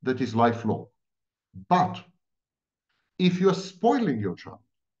shame that is lifelong. But if you're spoiling your child,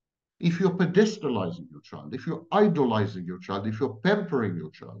 if you're pedestalizing your child, if you're idolizing your child, if you're pampering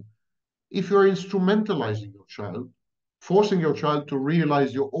your child, if you're instrumentalizing your child, forcing your child to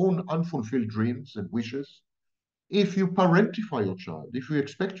realize your own unfulfilled dreams and wishes, if you parentify your child, if you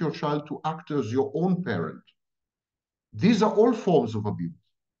expect your child to act as your own parent, these are all forms of abuse.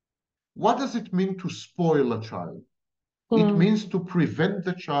 What does it mean to spoil a child? It Mm. means to prevent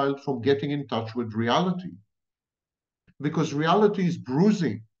the child from getting in touch with reality. Because reality is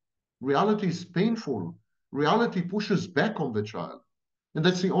bruising, reality is painful, reality pushes back on the child. And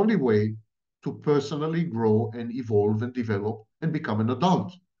that's the only way to personally grow and evolve and develop and become an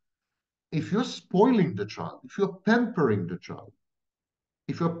adult. If you're spoiling the child, if you're pampering the child,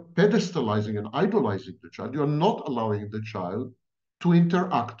 if you're pedestalizing and idolizing the child, you're not allowing the child to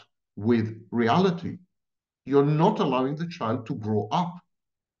interact with reality. You're not allowing the child to grow up.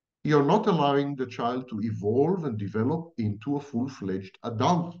 You're not allowing the child to evolve and develop into a full-fledged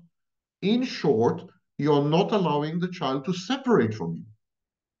adult. In short, you're not allowing the child to separate from you.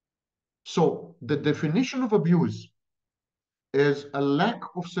 So the definition of abuse as a lack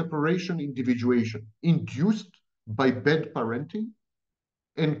of separation individuation induced by bad parenting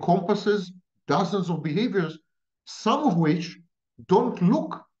encompasses dozens of behaviors, some of which don't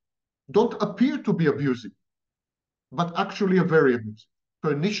appear to be abusive, but actually are very abusive,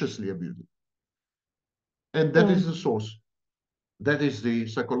 perniciously abusive. And that is Mm. the source. That is the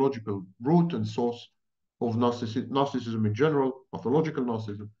psychological root and source of narcissism in general, pathological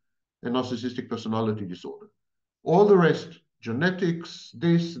narcissism, and narcissistic personality disorder. All the rest, genetics,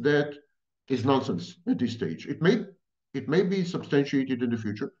 this, that, is nonsense at this stage. It may be substantiated in the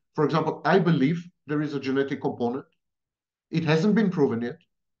future. For example, I believe there is a genetic component. It hasn't been proven yet,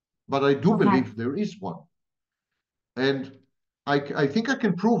 but I do Okay. believe there is one. And I think I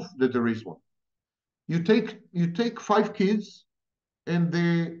can prove that there is one. You take 5 kids and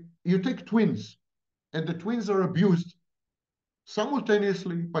you take twins, and the twins are abused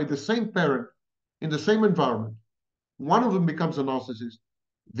simultaneously by the same parent in the same environment. One of them becomes a narcissist,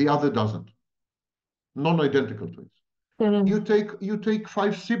 the other doesn't. Non-identical twins. Mm. You take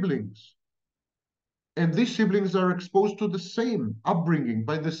 5 siblings, and these siblings are exposed to the same upbringing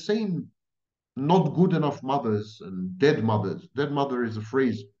by the same not good enough mothers and dead mothers. Dead mother is a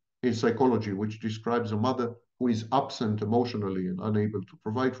phrase in psychology which describes a mother who is absent emotionally and unable to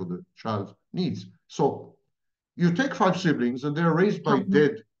provide for the child's needs. So you take 5 siblings and they're raised by Mhm.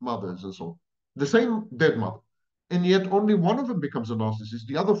 dead mothers and so on, the same dead mother. And yet only one of them becomes a narcissist.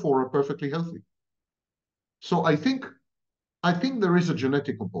 The other four are perfectly healthy. So I think there is a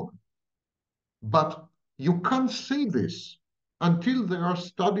genetic component, but you can't say this until there are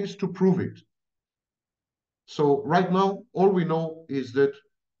studies to prove it. So right now, all we know is that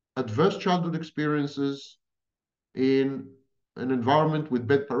adverse childhood experiences in An environment with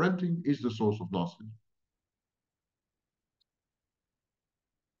bad parenting is the source of narcissism.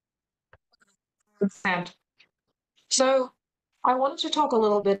 Understand. So I wanted to talk a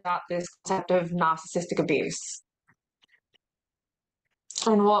little bit about this concept of narcissistic abuse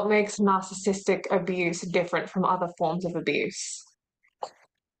and what makes narcissistic abuse different from other forms of abuse.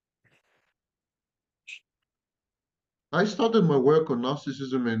 I started my work on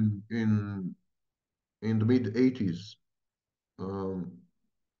narcissism in the mid 80s. Um,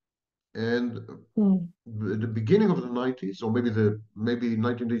 and Mm. the beginning of the 90s, or maybe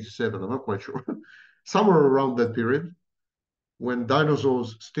 1987, I'm not quite sure, somewhere around that period, when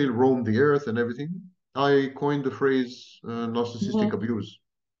dinosaurs still roamed the earth and everything, I coined the phrase narcissistic Mhm. abuse.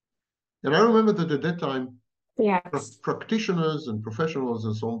 And I remember that at that time, Yes. practitioners and professionals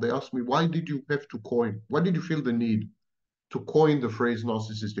and so on, they asked me, why did you feel the need to coin the phrase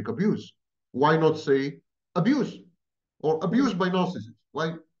narcissistic abuse? Why not say abuse or abuse by narcissists?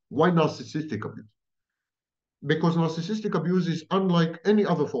 Why narcissistic abuse? Because narcissistic abuse is unlike any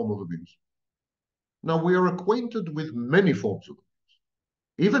other form of abuse. Now, we are acquainted with many forms of abuse,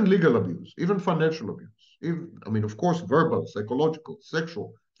 even legal abuse, even financial abuse. Of course, verbal, psychological,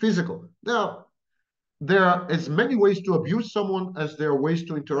 sexual, physical. There are as many ways to abuse someone as there are ways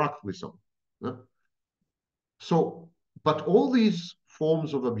to interact with someone. Yeah? So, but all these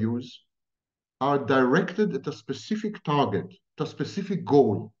forms of abuse are directed at a specific target, at a specific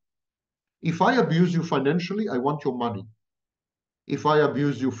goal. If I abuse you financially, I want your money. If I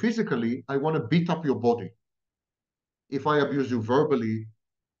abuse you physically, I want to beat up your body. If I abuse you verbally,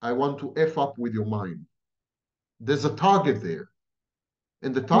 I want to F up with your mind. There's a target there,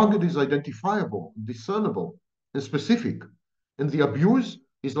 and the target Mm. is identifiable, discernible, and specific. And the abuse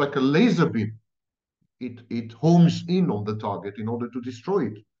is like a laser beam. It homes in on the target in order to destroy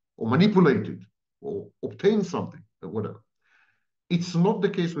it, or manipulate it, or obtain something, or whatever. It's not the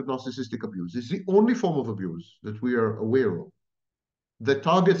case with narcissistic abuse. It's the only form of abuse that we are aware of that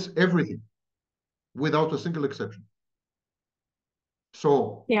targets everything without a single exception.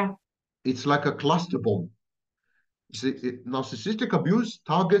 So Yeah. it's like a cluster bomb. Narcissistic abuse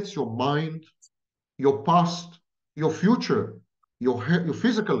targets your mind, your past, your future, your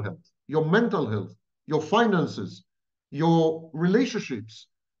physical health, your mental health, your finances, your relationships.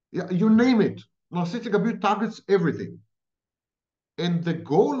 You name it. Narcissistic abuse targets everything. And the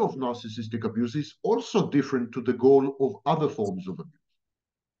goal of narcissistic abuse is also different to the goal of other forms of abuse.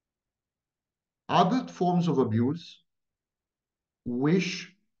 Other forms of abuse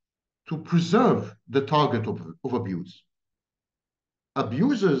wish to preserve the target of abuse.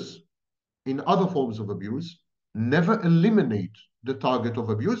 Abusers in other forms of abuse never eliminate the target of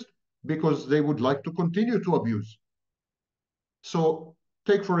abuse because they would like to continue to abuse. So,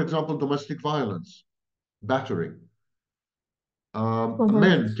 take, for example, domestic violence, battering. A Hmm.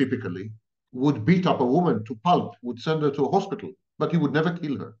 man typically would beat up a woman to pulp, would send her to a hospital, but he would never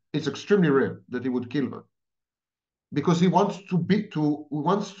kill her. It's extremely rare that he would kill her because he wants to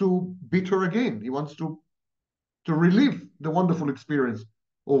beat her again. He wants to relive the wonderful experience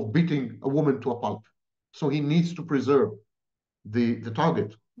of beating a woman to a pulp. So he needs to preserve the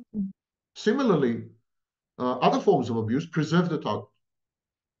target. Similarly, other forms of abuse preserve the target.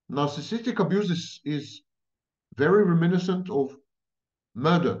 Narcissistic abuse is very reminiscent of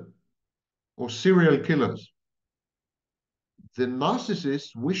murder or serial killers. The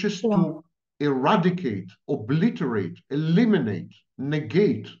narcissist wishes Yeah. to eradicate, obliterate, eliminate,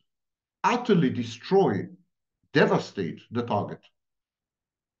 negate, utterly destroy, devastate the target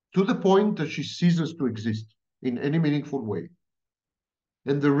to the point that she ceases to exist in any meaningful way.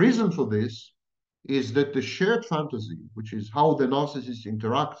 And the reason for this is that the shared fantasy, which is how the narcissist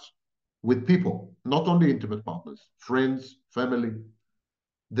interacts with people, not only intimate partners, friends, family,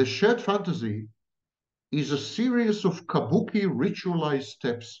 the shared fantasy is a series of kabuki ritualized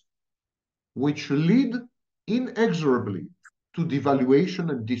steps which lead inexorably to devaluation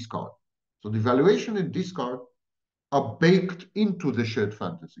and discard. So devaluation and discard are baked into the shared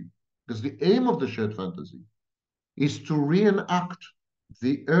fantasy because the aim of the shared fantasy is to reenact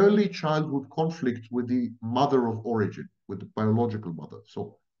the early childhood conflict with the mother of origin, with the biological mother.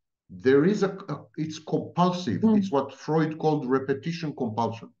 So there is it's compulsive. It's Mm. what Freud called repetition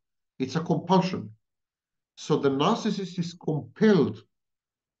compulsion. It's a compulsion. So the narcissist is compelled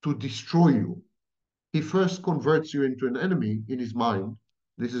to destroy you. He first converts you into an enemy in his mind.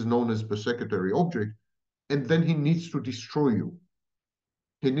 This is known as persecutory object. And then he needs to destroy you.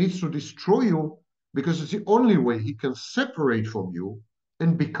 He needs to destroy you because it's the only way he can separate from you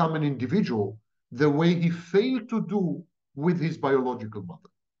and become an individual the way he failed to do with his biological mother.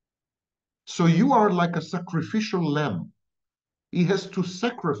 So you are like a sacrificial lamb He has to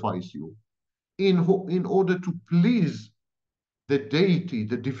sacrifice you in order to please the deity,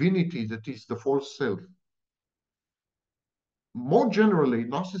 the divinity that is the false self. More generally,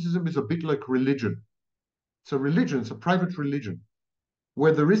 narcissism is a bit like religion. It's a religion, it's a private religion,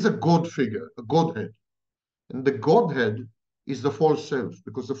 where there is a God figure, a Godhead. And the Godhead is the false self,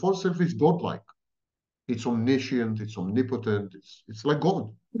 because the false self is godlike. It's omniscient, it's omnipotent, it's like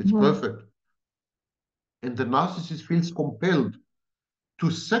God, it's Mhm. perfect. And the narcissist feels compelled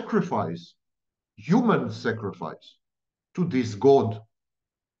to sacrifice, human sacrifice, to this God.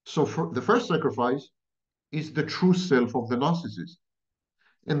 So the first sacrifice is the true self of the narcissist.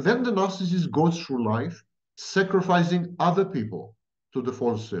 And then the narcissist goes through life sacrificing other people to the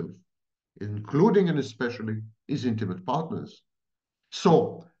false self, including and especially his intimate partners.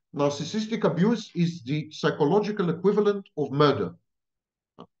 So, narcissistic abuse is the psychological equivalent of murder,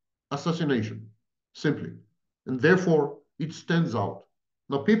 assassination, simply. And therefore, it stands out.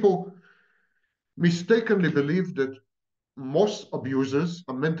 Now, people mistakenly believe that most abusers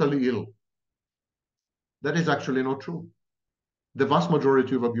are mentally ill. That is actually not true. The vast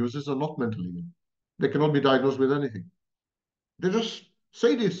majority of abusers are not mentally ill. They cannot be diagnosed with anything. They're just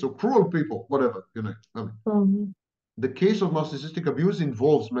sadists or cruel people, whatever, you know. I mean, Mhm. the case of narcissistic abuse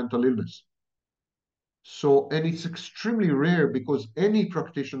involves mental illness. So, and it's extremely rare because any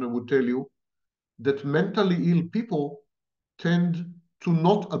practitioner would tell you that mentally ill people tend to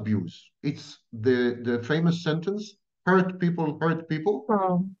not abuse. It's the famous sentence, hurt people,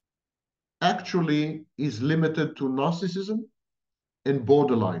 Mhm. actually is limited to narcissism and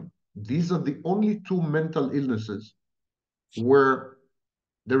borderline. These are the only two mental illnesses where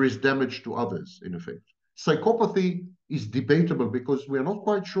there is damage to others, in effect. Psychopathy is debatable because we're not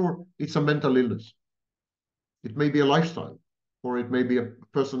quite sure it's a mental illness. It may be a lifestyle, or it may be a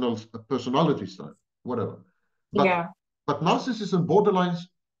personality style, whatever. But Yeah. but narcissists and borderlines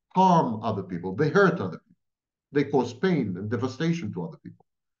harm other people. They hurt other people. They cause pain and devastation to other people.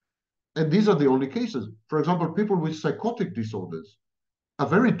 And these are the only cases. For example, people with psychotic disorders are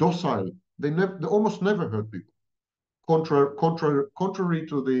very docile. They almost never hurt people. Contrary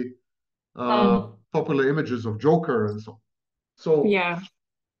to the Mm. popular images of Joker and so on. So Yeah.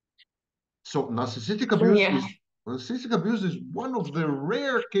 So Yeah. narcissistic abuse is one of the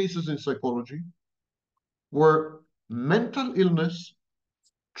rare cases in psychology where mental illness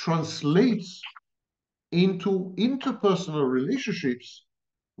translates into interpersonal relationships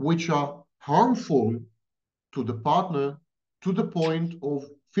which are harmful to the partner to the point of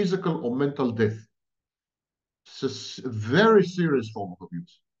physical or mental death. It's a very serious form of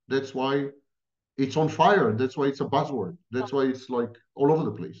abuse. That's why it's on fire. That's why it's a buzzword. That's why it's like all over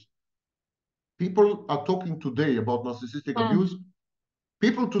the place. People are talking today about narcissistic Mm. abuse.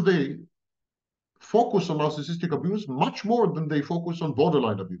 People today focus on narcissistic abuse much more than they focus on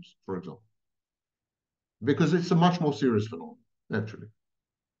borderline abuse, for example, because it's a much more serious phenomenon, actually.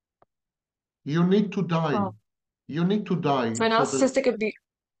 You need to die. Oh. You need to die So for the, narcissistic abuse.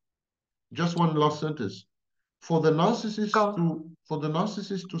 just one last sentence, Go. for the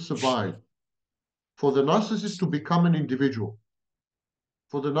narcissist to survive, for the narcissist to become an individual,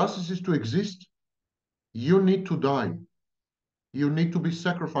 for the narcissist to exist, you need to die. You need to be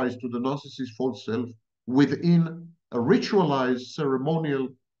sacrificed to the narcissist's false self within a ritualized, ceremonial,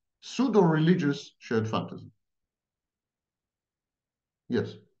 pseudo-religious shared fantasy.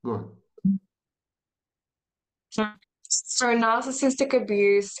 Yes, go ahead. So, so narcissistic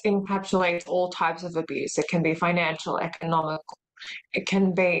abuse encapsulates all types of abuse. It can be financial, economic, it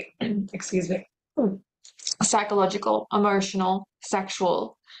can be, excuse me, psychological, emotional,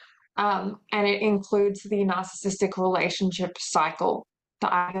 sexual, and it includes the narcissistic relationship cycle,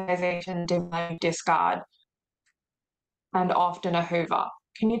 the idealization, devalue, discard, and often a hoover.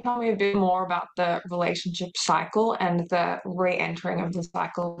 Can you tell me a bit more about the relationship cycle and the re-entering of the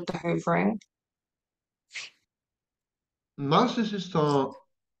cycle with the hoovering? Narcissists are,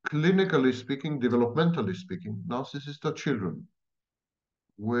 clinically speaking, developmentally speaking, narcissists are children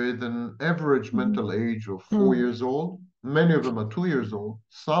with an average Mhm. mental age of 4 Mm. years old. Many of them are 2 years old,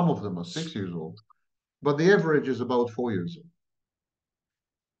 some of them are 6 years old, but the average is about 4 years old.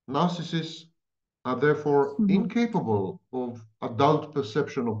 Narcissists are therefore Mhm. incapable of adult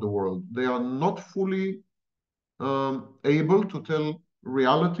perception of the world. They are not fully able to tell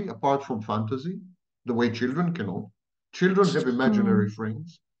reality apart from fantasy, the way children cannot. Children have imaginary Mm.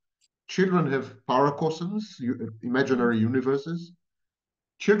 friends. Children have paracosms, imaginary universes.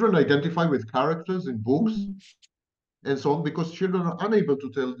 Children identify with characters in books Mm. and so on because children are unable to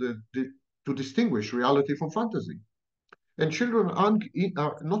to distinguish reality from fantasy. And children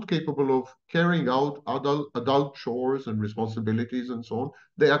are not capable of carrying out adult chores and responsibilities and so on.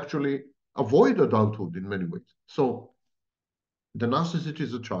 They actually avoid adulthood in many ways. So the narcissist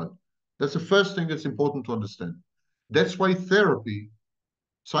is a child. That's the first thing that's important to understand. That's why therapy,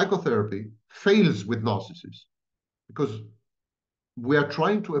 psychotherapy, fails with narcissists, because we are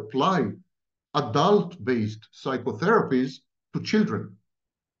trying to apply adult-based psychotherapies to children.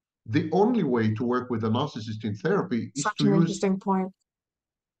 The only way to work with a narcissist in therapy is Such to an use interesting point.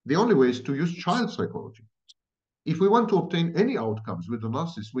 the only way is to use child psychology. If we want to obtain any outcomes with a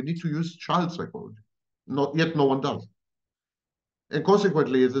narcissist, we need to use child psychology. Not yet, no one does. And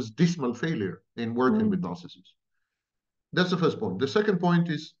consequently, it is dismal failure in working with Mm. narcissists. That's the first point. The second point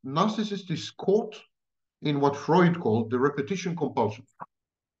is narcissist is caught in what Freud called the repetition compulsion.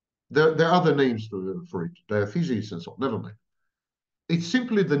 There are other names for it, diaphysis and so on, never mind. It's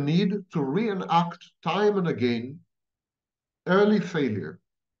simply the need to reenact time and again early failure.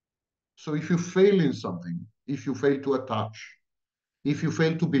 So if you fail in something, if you fail to attach, if you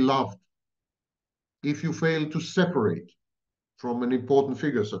fail to be loved, if you fail to separate from an important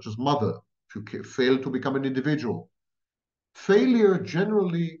figure such as mother, if you fail to become an individual, failure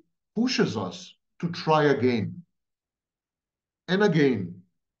generally pushes us to try again and again.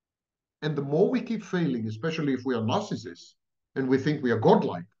 And the more we keep failing, especially if we are narcissists and we think we are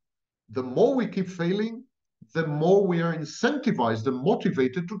godlike, the more we keep failing, the more we are incentivized and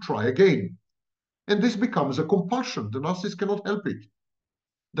motivated to try again. And this becomes a compulsion. The narcissist cannot help it.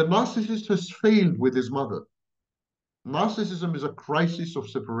 The narcissist has failed with his mother. Narcissism is a crisis of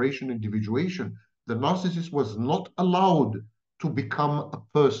separation, individuation. The narcissist was not allowed to become a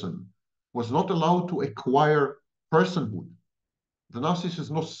person, was not allowed to acquire personhood. The narcissist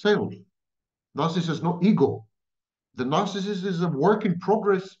is no self. Narcissist is no ego. The narcissist is a work in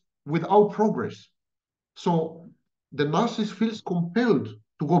progress without progress. So the narcissist feels compelled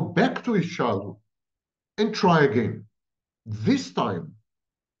to go back to his childhood and try again. This time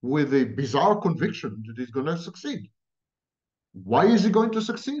with a bizarre conviction that he's going to succeed. Why is he going to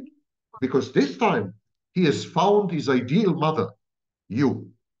succeed? Because this time he has found his ideal mother, you,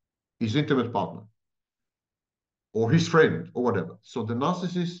 his intimate partner, or his friend, or whatever. So the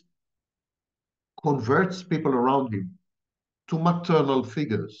narcissist converts people around him to maternal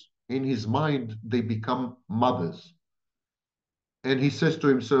figures. In his mind, they become mothers. And he says to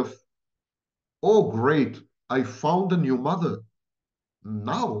himself, oh, great, I found a new mother.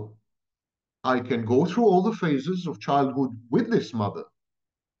 Now I can go through all the phases of childhood with this mother,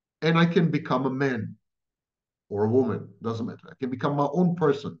 and I can become a man or a woman, doesn't matter. I can become my own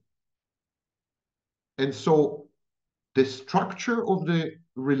person. And so the structure of the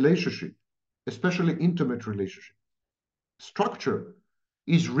relationship, especially intimate relationship, structure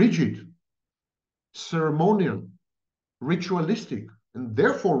is rigid, ceremonial, ritualistic, and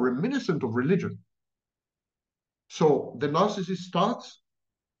therefore reminiscent of religion. So the narcissist starts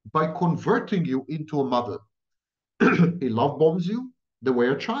by converting you into a mother. He love bombs you the way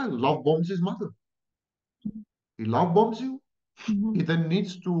a child love bombs his mother. He love bombs you. Mhm. He then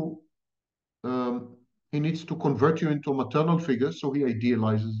um, needs to convert you into a maternal figure, so he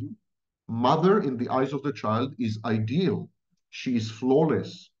idealizes you. Mother, in the eyes of the child, is ideal. She is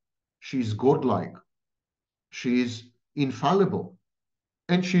flawless. She is godlike. She is infallible.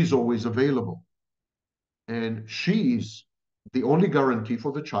 And she is always available. And she is the only guarantee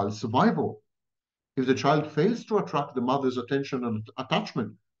for the child's survival. If the child fails to attract the mother's attention and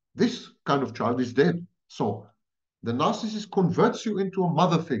attachment, this kind of child is dead. So the narcissist converts you into a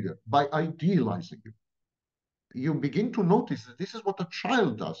mother figure by idealizing you. You begin to notice that this is what a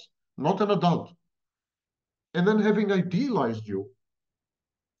child does, not an adult. And then, having idealized you,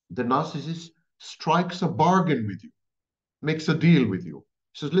 the narcissist strikes a bargain with you, makes a deal with you.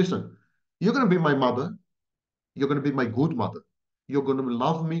 He says, listen, you're going to be my mother. You're going to be my good mother. You're going to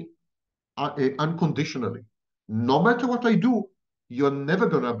love me unconditionally. No matter what I do, you're never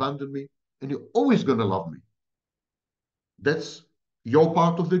going to abandon me and you're always going to love me. That's your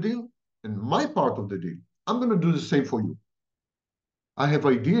part of the deal and my part of the deal. I'm going to do the same for you. I have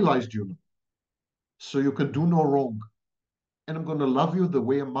idealized you, so you can do no wrong. And I'm going to love you the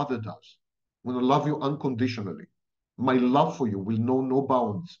way a mother does. I'm going to love you unconditionally. My love for you will know no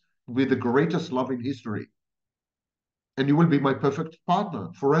bounds. It will be the greatest love in history. And you will be my perfect partner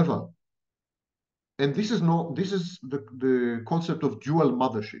forever. And this is the concept of dual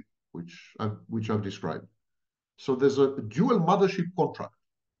mothership, which I've described. So there's a dual mothership contract.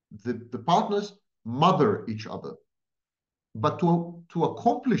 The partners mother each other. But to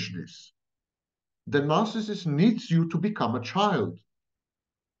accomplish this, the narcissist needs you to become a child.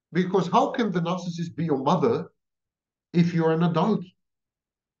 Because how can the narcissist be your mother If you're an adult,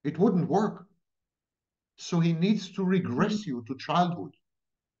 it wouldn't work. So he needs to regress you to childhood.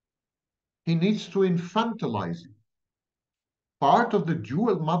 He needs to infantilize you. Part of the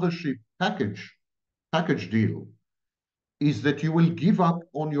dual mothership package deal is that you will give up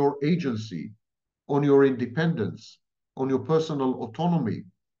on your agency, on your independence, on your personal autonomy,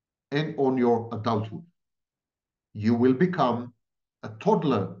 and on your adulthood. You will become a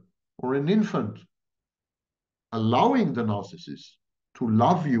toddler or an infant, allowing the narcissist to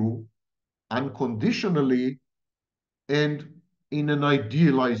love you unconditionally and in an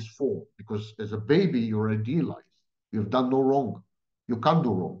idealized form. Because as a baby, you're idealized. You've done no wrong. You can't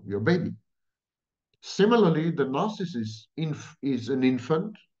do wrong. You're a baby. Similarly, the narcissist is an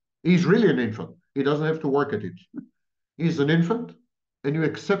infant. He's really an infant. He doesn't have to work at it. He's an infant, and you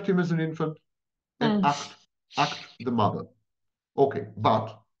accept him as an infant and act the mother. Okay,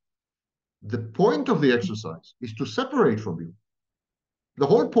 but the point of the exercise is to separate from you. The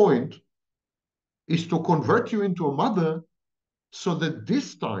whole point is to convert you into a mother so that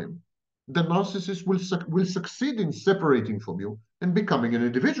this time the narcissist will succeed in separating from you and becoming an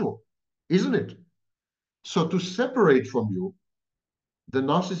individual, isn't it? So to separate from you, the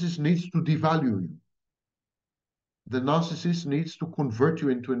narcissist needs to devalue you. The narcissist needs to convert you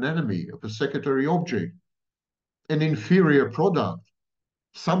into an enemy, a secondary object, an inferior product,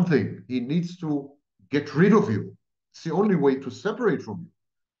 something. He needs to get rid of you. It's the only way to separate from you.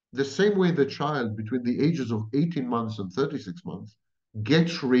 The same way the child between the ages of 18 months and 36 months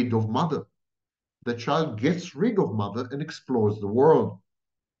gets rid of mother. The child gets rid of mother and explores the world.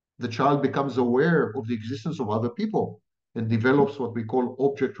 The child becomes aware of the existence of other people and develops what we call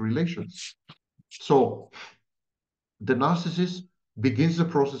object relations. So the narcissist begins the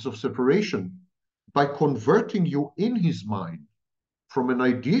process of separation by converting you in his mind from an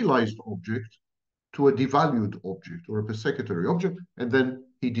idealized object to a devalued object or a persecutory object, and then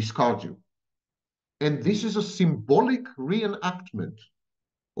he discards you. And this is a symbolic reenactment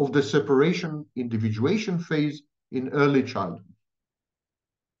of the separation individuation phase in early childhood.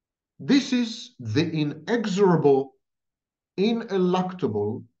 This is the inexorable,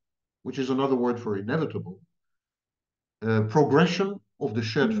 ineluctable, which is another word for inevitable, progression of the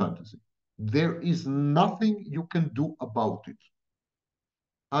shared fantasy. There is nothing you can do about it.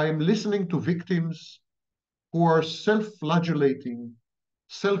 I am listening to victims who are self-flagellating,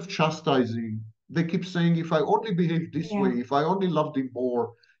 self-chastising. They keep saying, if I only behaved this way, if I only loved him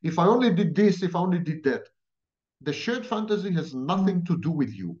more, if I only did this, if I only did that. The shared fantasy has nothing to do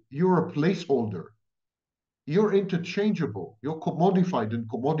with you. You're a placeholder. You're interchangeable. You're commodified and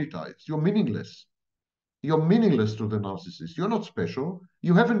commoditized. You're meaningless. You're meaningless to the narcissist. You're not special.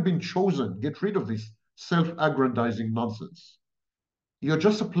 You haven't been chosen. Get rid of this self-aggrandizing nonsense. You're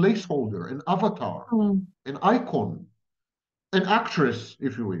just a placeholder, an avatar, an icon, an actress,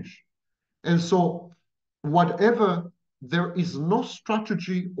 if you wish. And so, whatever, there is no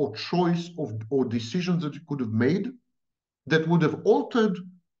strategy or choice or decisions that you could have made that would have altered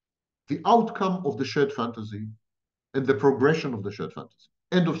the outcome of the shared fantasy and the progression of the shared fantasy.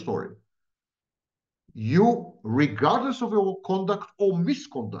 End of story. You, regardless of your conduct or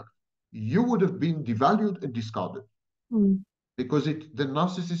misconduct, you would have been devalued and discarded. Because the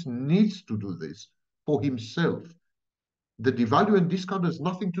narcissist needs to do this for himself. The devalue and discard has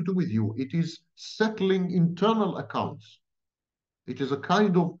nothing to do with you. It is settling internal accounts. It is a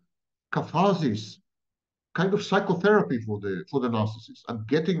kind of catharsis, kind of psychotherapy for the narcissist. I'm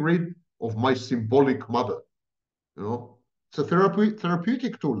getting rid of my symbolic mother. You know, it's a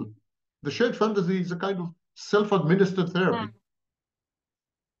therapeutic tool. The shared fantasy is a kind of self-administered therapy.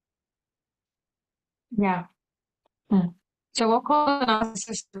 Yeah. So we'll call the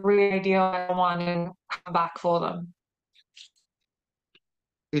narcissist really ideal one and come back for them.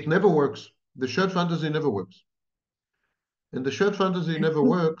 It never works. The shared fantasy never works. And the shared fantasy never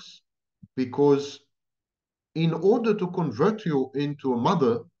works because in order to convert you into a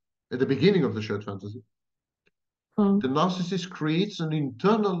mother at the beginning of the shared fantasy, the narcissist creates an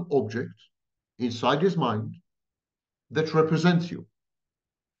internal object inside his mind that represents you.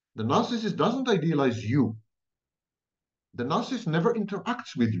 The narcissist doesn't idealize you. The narcissist never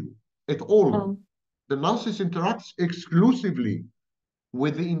interacts with you at all. The narcissist interacts exclusively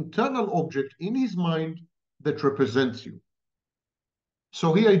with the internal object in his mind that represents you.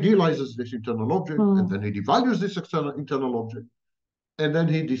 So he idealizes this internal object, and then he devalues this internal object, and then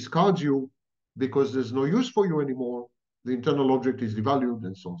he discards you because there's no use for you anymore. The internal object is devalued,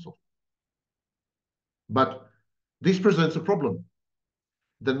 and so on and so forth. But this presents a problem.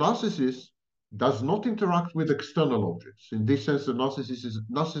 The narcissist does not interact with external objects. In this sense,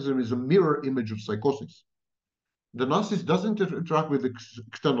 narcissism is a mirror image of psychosis. The narcissist doesn't interact with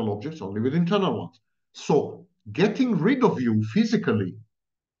external objects, only with internal ones. So getting rid of you physically,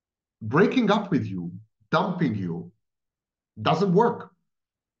 breaking up with you, dumping you, doesn't work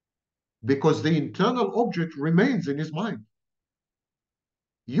because the internal object remains in his mind.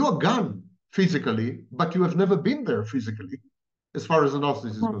 You're gone physically, but you have never been there physically, as far as the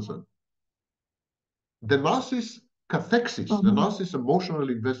narcissist is concerned. The narcissist cathexis, the narcissist emotional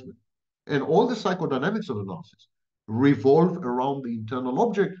investment, and all the psychodynamics of the narcissist revolve around the internal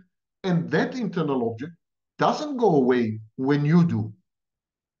object, and that internal object doesn't go away when you do.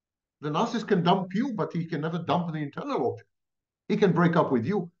 The narcissist can dump you, but he can never dump the internal object. He can break up with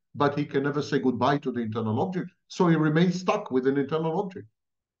you, but he can never say goodbye to the internal object. So he remains stuck with an internal object.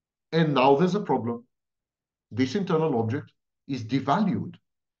 And now there's a problem. This internal object is devalued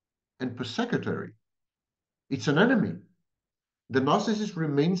and persecutory. It's an enemy. The narcissist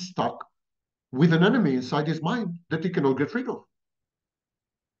remains stuck with an enemy inside his mind that he cannot get rid of.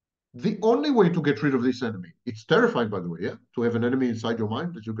 The only way to get rid of this enemy, it's terrifying, by the way, yeah, to have an enemy inside your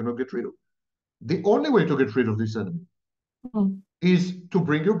mind that you cannot get rid of. The only way to get rid of this enemy is to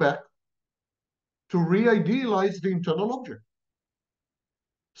bring you back to re-idealize the internal object.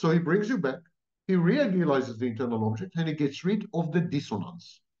 So he brings you back, he re-idealizes the internal object, and he gets rid of the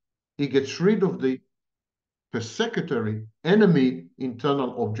dissonance. He gets rid of the persecutory enemy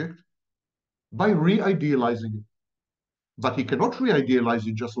internal object by re-idealizing it. But he cannot re-idealize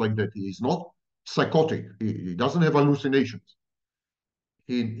it just like that. He is not psychotic. He doesn't have hallucinations.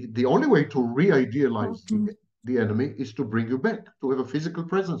 The only way to re-idealize the enemy is to bring you back, to have a physical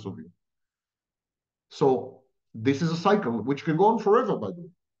presence of you. So this is a cycle which can go on forever, by the way,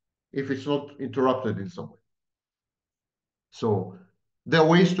 if it's not interrupted in some way. So there are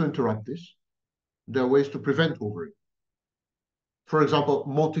ways to interrupt this. There are ways to prevent hovering. For example,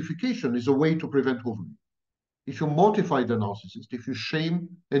 mortification is a way to prevent hovering. If you mortify the narcissist, if you shame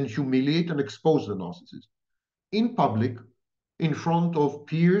and humiliate and expose the narcissist in public, in front of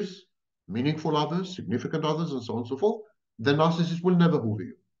peers, meaningful others, significant others, and so on and so forth, the narcissist will never hover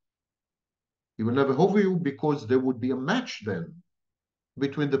you. He will never hover you because there would be a match then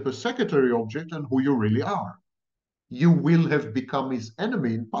between the persecutory object and who you really are. You will have become his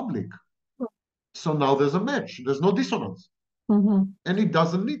enemy in public. So now there's a match. There's no dissonance. And it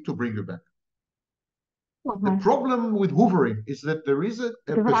doesn't need to bring you back. The problem with hoovering is that there is a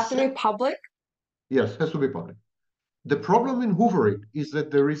Does it have to be public? Yes, has to be public. The problem in hoovering is that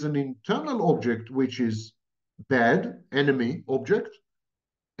there is an internal object which is bad, enemy object,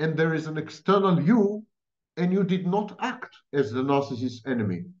 and there is an external you, and you did not act as the narcissist's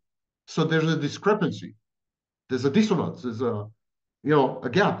enemy. So there's a discrepancy. There's a dissonance. There's a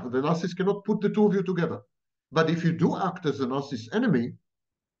gap. The narcissist cannot put the two of you together. But if you do act as the narcissist's enemy,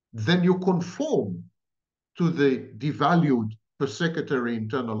 then you conform to the devalued persecutory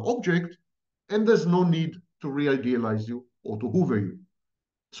internal object, and there's no need to re-idealize you or to hoover you.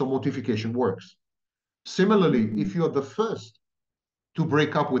 So mortification works. Similarly, if you're the first to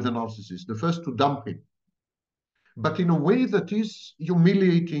break up with a narcissist, the first to dump him, but in a way that is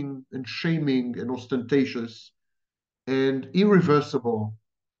humiliating and shaming and ostentatious and irreversible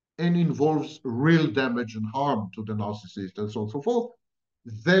and involves real damage and harm to the narcissist and so on and so forth,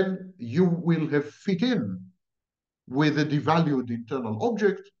 then you will have fit in with a devalued internal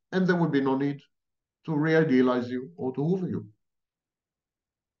object, and there will be no need to re-idealize you or to hoover you.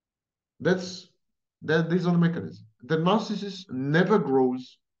 These are the mechanisms. The narcissist never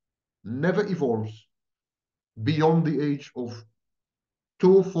grows, never evolves beyond the age of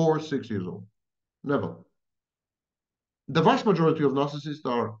 2, 4, 6 years old. Never. The vast majority of narcissists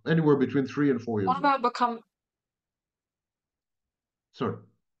are anywhere between 3 and 4 years What old. about Sorry.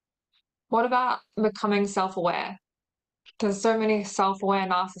 What about becoming self-aware? There's so many self-aware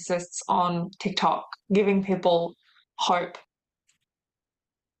narcissists on TikTok giving people hope.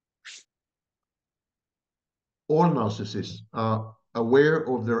 All narcissists are aware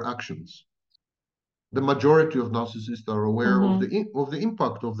of their actions. The majority of narcissists are aware of the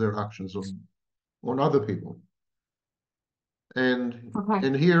impact of their actions on other people.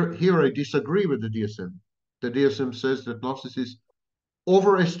 And here I disagree with the DSM. The DSM says that narcissists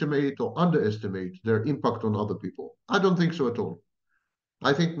overestimate or underestimate their impact on other people. I don't think so at all.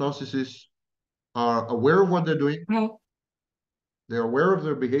 I think narcissists are aware of what they're doing. They're aware of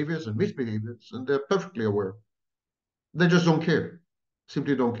their behaviors and misbehaviors, and they're perfectly aware. They just don't care,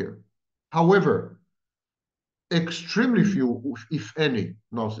 simply don't care. However, extremely few, if any,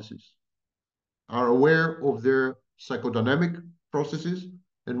 narcissists are aware of their psychodynamic processes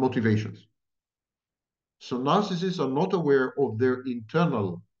and motivations. So narcissists are not aware of their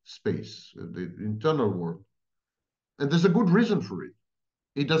internal space, the internal world. And there's a good reason for it.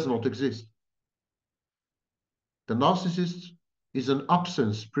 It does not exist. The narcissist is an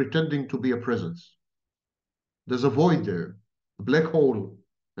absence pretending to be a presence. There's a void there, a black hole,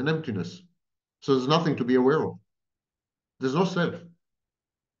 an emptiness. So there's nothing to be aware of. There's no self.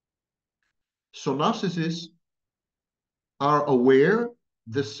 So narcissists are aware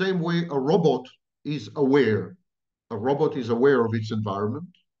the same way a robot is aware. A robot is aware of its environment.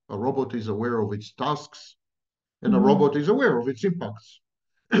 A robot is aware of its tasks. And a robot is aware of its impacts.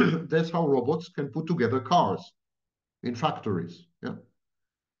 That's how robots can put together cars in factories. Yeah?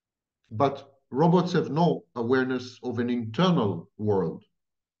 But robots have no awareness of an internal world,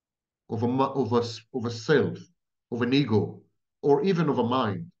 of a self, of an ego, or even of a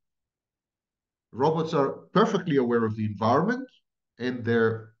mind. Robots are perfectly aware of the environment and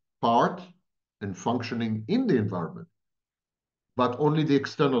their part and functioning in the environment, but only the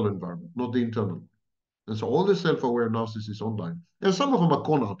external environment, not the internal. And so all the self-aware narcissists online, and some of them are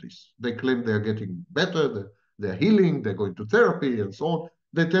con artists. They claim they're getting better, they're healing, they're going to therapy, and so on.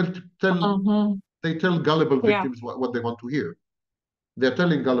 They tell gullible Yeah. victims what they want to hear. They're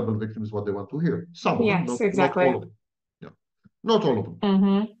telling gullible victims what they want to hear. Some of them, Yes, not all exactly. of them. Yeah. Not all of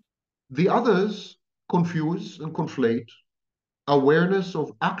them. The others confuse and conflate awareness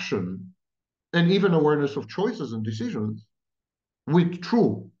of action and even awareness of choices and decisions with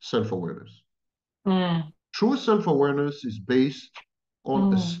true self-awareness. True self-awareness is based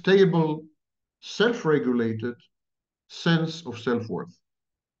on a stable, self-regulated sense of self-worth.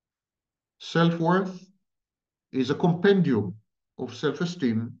 Self-worth is a compendium of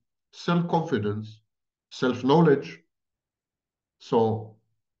self-esteem, self-confidence, self-knowledge. So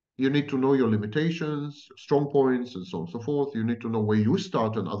you need to know your limitations, strong points, and so on and so forth. You need to know where you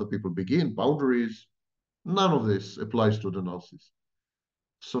start and other people begin, boundaries. None of this applies to the narcissist.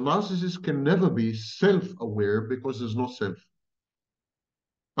 So narcissists can never be self-aware because there's no self.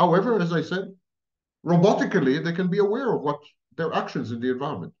 However, as I said, robotically, they can be aware of what their actions in the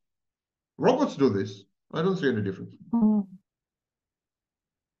environment. Robots do this. I don't see any difference.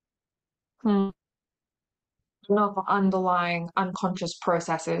 Of underlying unconscious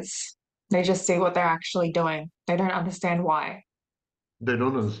processes. They just see what they're actually doing. They don't understand why. They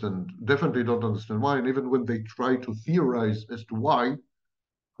don't understand, definitely don't understand why. And even when they try to theorize as to why,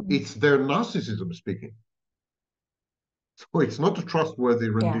 it's their narcissism speaking. So it's not a trustworthy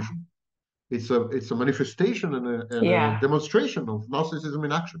Yeah. rendition. It's a manifestation and a Yeah. demonstration of narcissism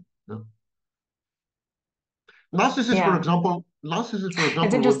in action. Yeah. Narcissists, Yeah. for It's example,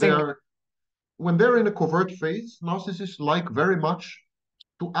 interesting. when they're in a covert phase, narcissists like very much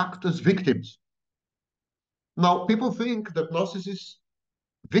to act as victims. Now, people think that narcissists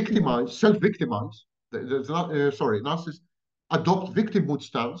victimize, self-victimize. Narcissists adopt victimhood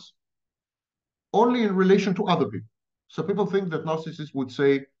stance only in relation to other people. So people think that narcissists would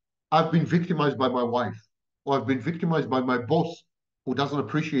say, I've been victimized by my wife, or I've been victimized by my boss who doesn't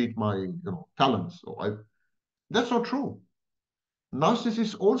appreciate my talents. That's not true.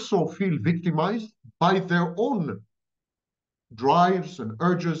 Narcissists also feel victimized by their own drives and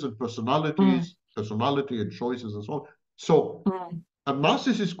urges and personality and choices and so on. So a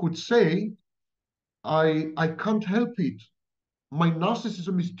narcissist could say, I can't help it. My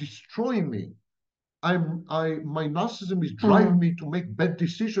narcissism is destroying me. My narcissism is driving me to make bad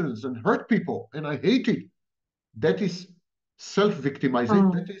decisions and hurt people, and I hate it. That is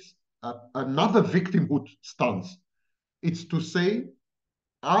self-victimizing. That is another victimhood stance. It's to say,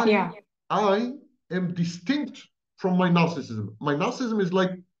 I Yeah. I am distinct from my narcissism. My narcissism is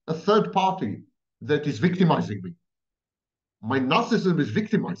like a third party that is victimizing me. My narcissism is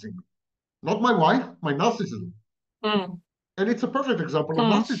victimizing me, not my wife, my narcissism. And it's a perfect example of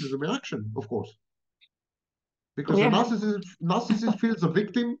narcissism in action, of course, because the Yeah. narcissist feels a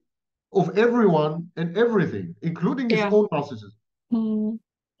victim of everyone and everything, including his Yeah. own narcissism. Mm.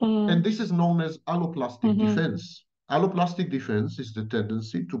 And Mm. this is known as alloplastic Mm-hmm. defense. Alloplastic defense is the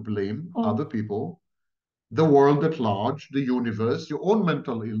tendency to blame Mm. other people, the world at large, the universe, your own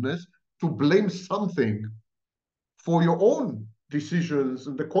mental illness, to blame something for your own decisions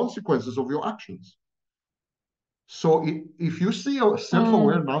and the consequences of your actions. So if you see a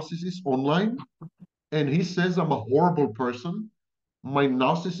self-aware Mm. narcissist online and he says, I'm a horrible person, my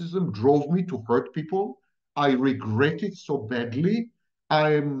narcissism drove me to hurt people, I regret it so badly.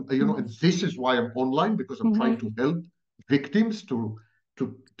 And this is why I'm online, because I'm trying to Mm-hmm. help victims to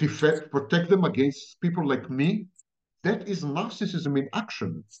protect them against people like me. That is narcissism in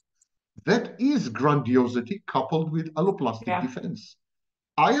action. That is grandiosity coupled with alloplastic Yeah. defense.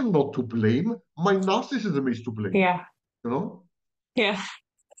 I am not to blame. My narcissism is to blame. Yeah. You know, Yeah.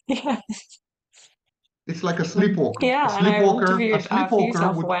 Yeah. It's like a sleepwalker. Yeah, and I've A interviewed a few sleepwalker would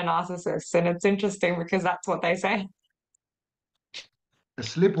self-aware narcissists, and it's interesting because that's what they say. a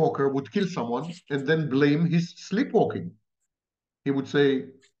sleepwalker would kill someone and then blame his sleepwalking. He would say,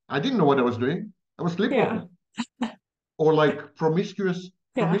 "I didn't know what I was doing. I was Yeah, sleepwalking." Or like yeah,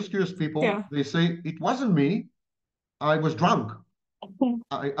 promiscuous people, yeah. they say, "It wasn't me. I was drunk.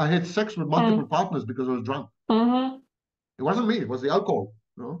 I had sex with multiple Mm-hmm. partners because I was drunk. Mm-hmm. It wasn't me. It was the alcohol."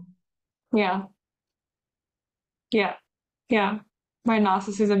 You know? Yeah, yeah, yeah. My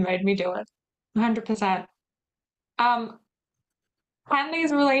narcissism made me do it. 100%. Um, can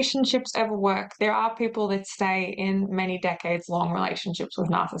these relationships ever work? There are people that stay in many decades long relationships with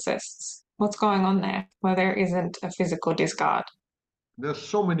narcissists. What's going on there where there isn't a physical discard? There's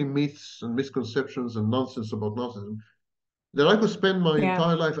so many myths and misconceptions and nonsense about narcissism that I could spend my Yeah.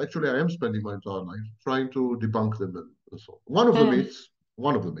 entire life, actually, I am spending my entire life trying to debunk them and so on. Mm. One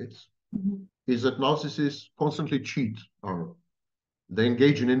of the myths Mhm. is that narcissists constantly cheat or they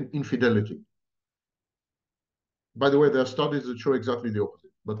engage in infidelity. By the way, there are studies that show exactly the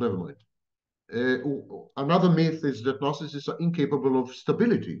opposite, but never mind. Another myth is that narcissists are incapable of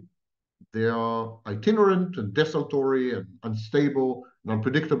stability. They are itinerant and desultory and unstable and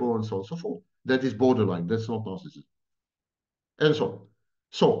unpredictable and so on and so forth. That is borderline. That's not narcissism. And so on.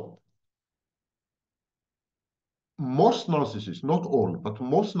 So most narcissists, not all, but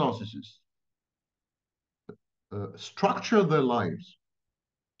most narcissists structure their lives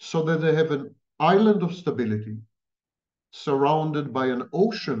so that they have an island of stability surrounded by an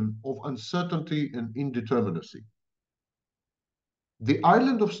ocean of uncertainty and indeterminacy. The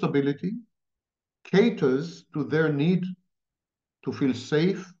island of stability caters to their need to feel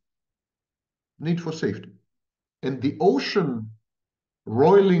safe, need for safety. And the ocean,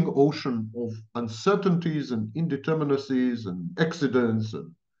 roiling ocean of uncertainties and indeterminacies and accidents,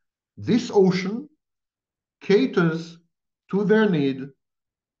 and this ocean caters to their need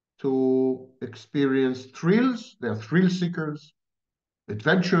to experience thrills. They are thrill seekers,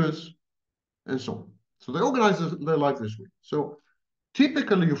 adventures, and so on. So they organize their life this way. So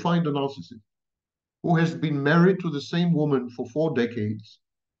typically, you find a narcissist who has been married to the same woman for 4 decades,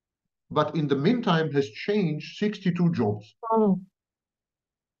 but in the meantime has changed 62 jobs. Mm.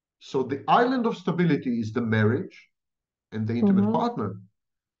 So the island of stability is the marriage and the intimate Mhm. partner,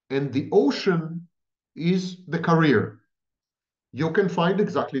 and the ocean is the career. You can find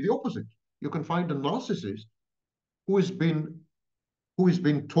exactly the opposite. You can find a narcissist who has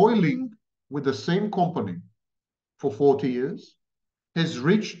been toiling with the same company for 40 years, has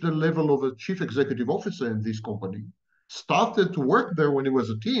reached the level of a chief executive officer in this company, started to work there when he was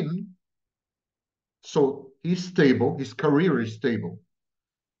a teen, so he's stable, his career is stable.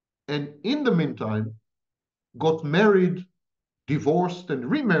 And in the meantime, got married, divorced, and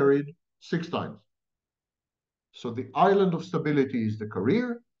remarried 6 times. So the island of stability is the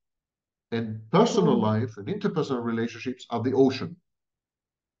career, and personal Mm. life and interpersonal relationships are the ocean.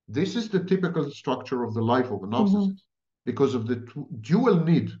 This is the typical structure of the life of a Mhm. narcissist because of the dual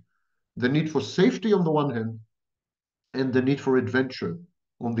need, the need for safety on the one hand and the need for adventure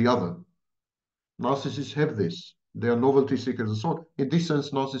on the other. Narcissists have this. They are novelty seekers and so on. In this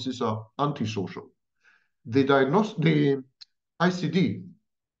sense, narcissists are antisocial. The ICD,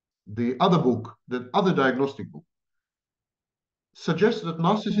 the other book, the other diagnostic book, suggests that Mm.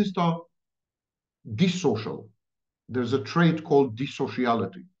 narcissists are dissocial. There's a trait called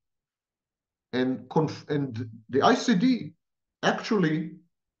dissociality. And the ICD actually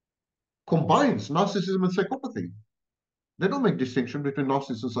combines narcissism and psychopathy. They don't make distinction between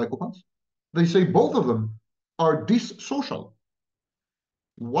narcissists and psychopaths. They say both of them are dissocial.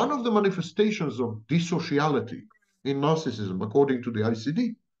 One of the manifestations of dissociality in narcissism, according to the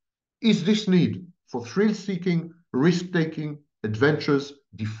ICD, is this need for thrill-seeking, risk-taking, adventures,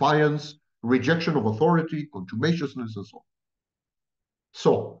 defiance, rejection of authority, contumaciousness, and so on.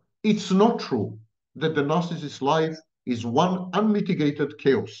 So it's not true that the narcissist's life is one unmitigated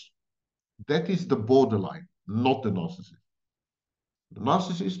chaos. That is the borderline, not the narcissist. The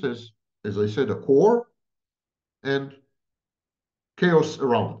narcissist has, as I said, a core and chaos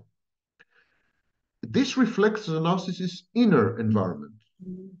around. This reflects the narcissist's inner environment.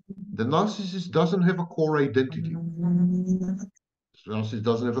 The narcissist doesn't have a core identity. The narcissist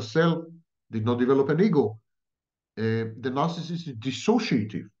doesn't have a self, did not develop an ego. The narcissist is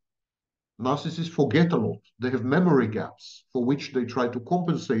dissociative. Narcissists forget a lot. They have memory gaps for which they try to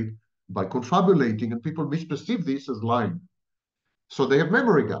compensate by confabulating, and people misperceive this as lying. So they have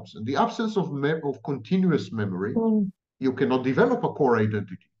memory gaps. In the absence of continuous memory, Mm. you cannot develop a core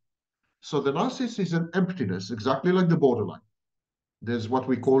identity. So the narcissist is an emptiness, exactly like the borderline. There's what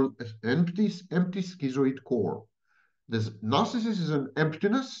we call an empty schizoid core. Narcissism is an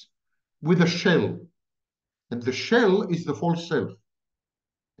emptiness with a shell, and the shell is the false self.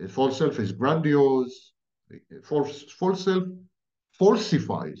 The false self is grandiose. False self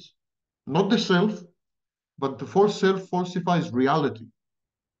falsifies, not the self, but the false self falsifies reality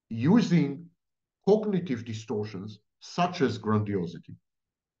using cognitive distortions such as grandiosity.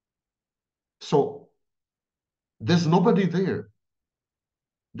 So there's nobody there.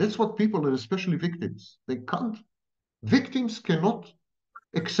 That's what people, and especially victims, victims cannot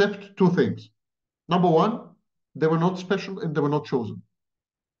accept two things. Number one, they were not special and they were not chosen.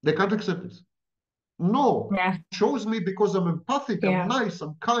 They can't accept this. No, Yeah. he chose me because I'm empathic, I'm Yeah. nice,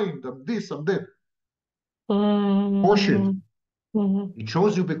 I'm kind, I'm this, I'm that. Horseshit. Mm-hmm. Mm-hmm. He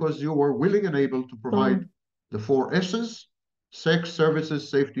chose you because you were willing and able to provide the four S's: sex,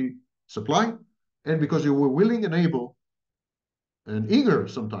 services, safety, supply, and because you were willing and able and eager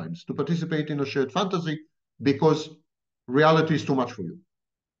sometimes to participate in a shared fantasy because reality is too much for you.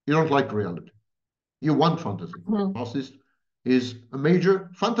 You don't like reality. You want fantasy. Mm-hmm. Narcissist is a major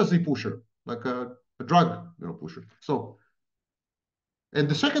fantasy pusher, like a drug, pusher. So, and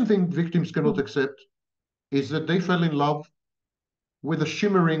the second thing victims cannot accept is that they fell in love with a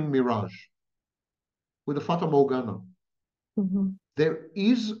shimmering mirage, with a fata morgana. Mm-hmm. There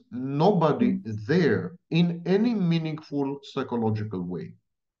is nobody there in any meaningful psychological way.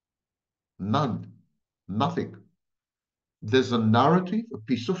 None. Nothing. There's a narrative, a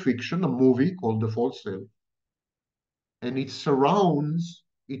piece of fiction, a movie called The False Self, and it surrounds,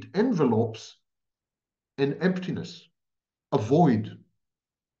 it envelopes an emptiness, a void,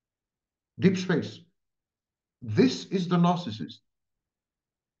 deep space. This is the narcissist.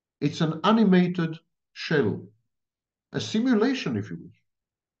 It's an animated shell, a simulation, if you wish.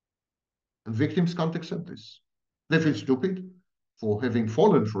 And victims can't accept this. They feel stupid for having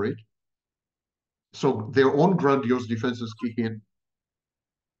fallen for it. So their own grandiose defenses kick in.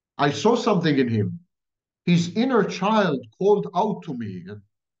 I saw something in him. His inner child called out to me, and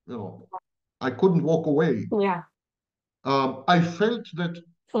you know, I couldn't walk away. Yeah. I felt that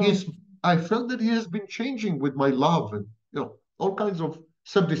Mm. he's. I felt that he has been changing with my love, and all kinds of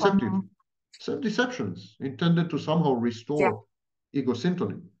self-deceptive, Mhm. self-deceptions intended to somehow Yeah. restore ego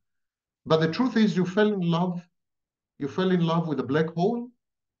syntony. But the truth is, you fell in love. You fell in love with a black hole,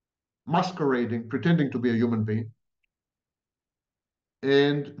 masquerading, pretending to be a human being.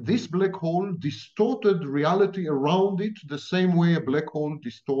 And this black hole distorted reality around it the same way a black hole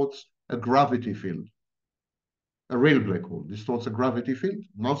distorts a gravity field. A real black hole distorts a gravity field.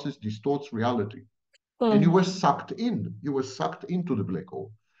 Narcissist distorts reality. And you Mm. were sucked in. You were sucked into the black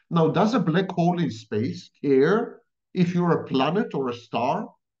hole. Now, does a black hole in space care if you're a planet or a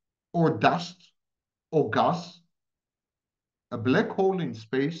star or dust or gas? A black hole in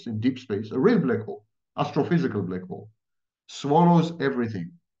space, in deep space, a real black hole, astrophysical black hole, swallows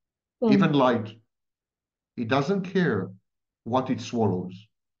everything, even Mm. light. It doesn't care what it swallows.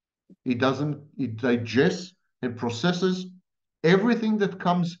 It digests and processes everything that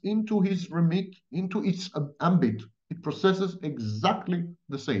comes into his remit, into its ambit. It processes exactly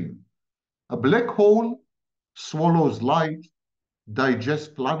the same. A black hole swallows light, digests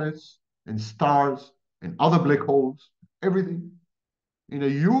planets and stars and other black holes, everything in a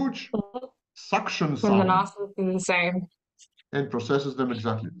huge Mhm. suction And the sound narcissist is the same. and processes them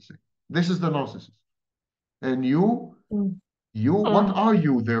exactly the same. This is the narcissist. And what Mm. are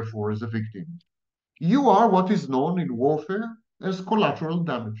you, therefore, as a victim? You are what is known in warfare as collateral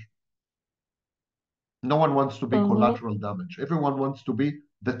damage. No one wants to be Mhm. collateral damage. Everyone wants to be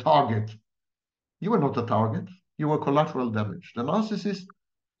the target. You are not the target. You are collateral damage. The narcissist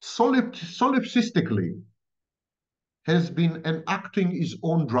solipsistically has been enacting his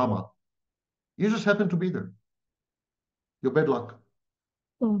own drama. You just happen to be there. Your bad luck.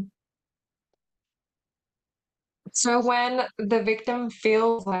 Mm. So when the victim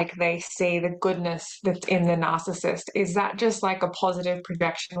feels like they see the goodness that's in the narcissist, is that just like a positive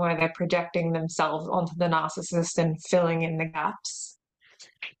projection where they're projecting themselves onto the narcissist and filling in the gaps?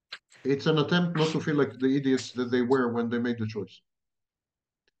 It's an attempt not to feel like the idiots that they were when they made the choice.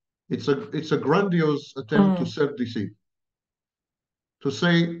 It's a grandiose attempt to Mm. self-deceive, to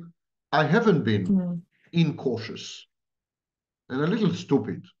say, I haven't been Mm. incautious and a little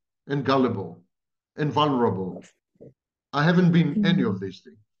stupid and gullible and vulnerable. I haven't been any Mm. of these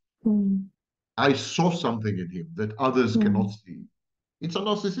things. Mm. I saw something in him that others cannot Mm. see. It's a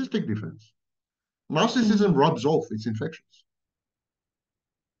narcissistic defense. Narcissism Mm. rubs off, it's infectious.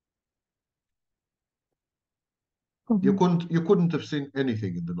 Mhm. You couldn't have seen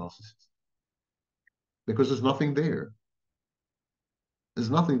anything in the narcissist because there's nothing there. There's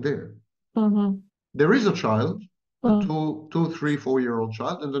nothing there. Mm-hmm. There is a child, a Mm. 3, 4 year old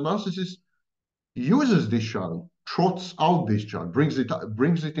child, and the narcissist uses this child, trots out this child, brings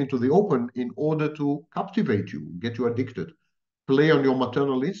it into the open in order to captivate you, get you addicted, play on your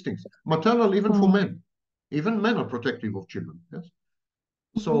maternal instincts. Maternal even for Mm. men. Even men are protective of children. Yes.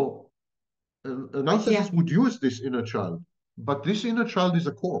 Mhm. So a Yeah. narcissist would use this inner child, but this inner child is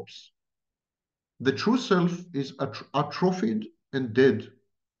a corpse. The true self is atrophied and dead.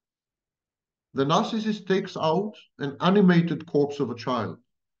 The narcissist takes out an animated corpse of a child,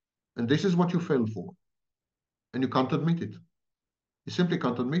 and this is what you fell for, and you can't admit it. You simply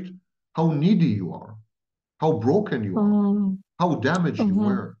can't admit how needy you are, how broken you are, Mm. how damaged you Mm-hmm.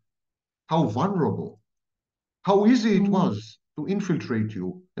 were, how vulnerable, how easy it Mm. was to infiltrate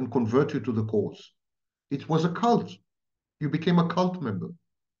you and convert you to the cause. It was a cult. You became a cult member.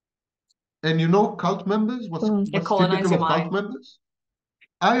 And you know, cult members, Mm. They what's colonize typical your of cult mind. members?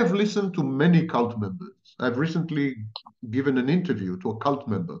 I have listened to many cult members. I've recently given an interview to a cult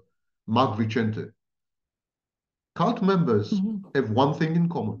member, Mark Vicente. Cult members Mm-hmm. have one thing in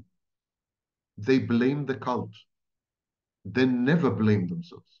common. They blame the cult. They never blame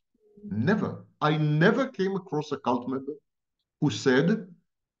themselves. Never. I never came across a cult member who said,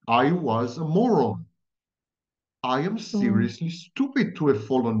 I was a moron. I am Mm. seriously stupid to have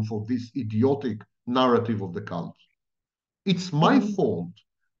fallen for this idiotic narrative of the cult. It's my Mm. fault.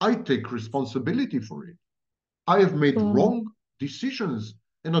 I take responsibility for it. I have made Mm. wrong decisions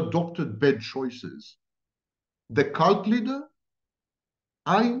and adopted bad choices. The cult leader,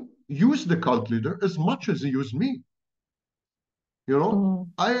 I use the cult leader as much as he used me. You know,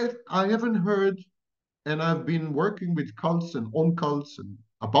 Mm. I haven't heard, and I've been working with cults and on cults and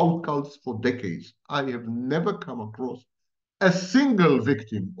about cults for decades. I have never come across a single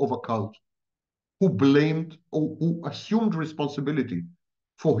victim of a cult who blamed or who assumed responsibility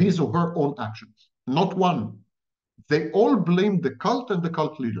for his or her own actions. Not one. They all blamed the cult and the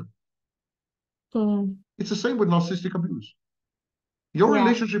cult leader. Mm. It's the same with narcissistic abuse. Your Yeah.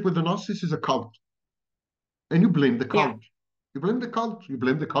 relationship with the narcissist is a cult, and you blame the Yeah. cult. You blame the cult. You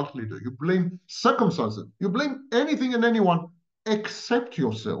blame the cult leader. You blame circumstances. You blame anything and anyone except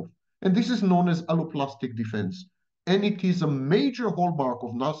yourself. And this is known as alloplastic defense. And it is a major hallmark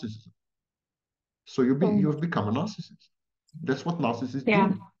of narcissism. So you Mm. have become a narcissist. That's what narcissists Yeah.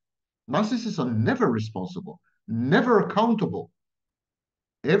 do. Narcissists are never responsible, never accountable.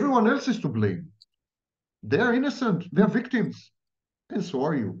 Everyone else is to blame. They're innocent, they're victims. And so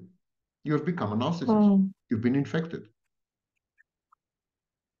are you. You have become a narcissist. Mm. You've been infected.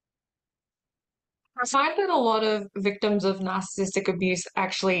 I find that a lot of victims of narcissistic abuse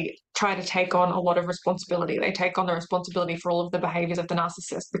actually try to take on a lot of responsibility. They take on the responsibility for all of the behaviors of the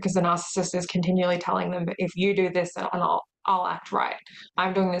narcissist because the narcissist is continually telling them, if you do this, and I'll act right.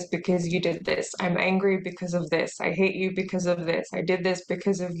 I'm doing this because you did this. I'm angry because of this. I hate you because of this. I did this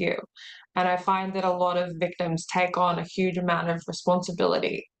because of you. And I find that a lot of victims take on a huge amount of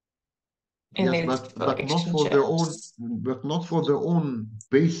responsibility in Yes, these but not for their own, relationships. but not for their own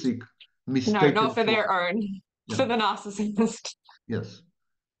basic No, mistaken not for their choice. own, Yeah. for the narcissist. Yes.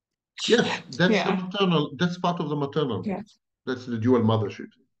 Yes, that's the Yeah. maternal, that's part of the maternal. Yeah. That's the dual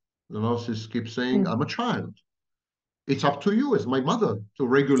mothership. The narcissist keeps saying, I'm a Mm. child. It's up to you as my mother to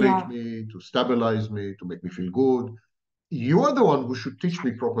regulate Yeah. me, to stabilize me, to make me feel good. You are the one who should teach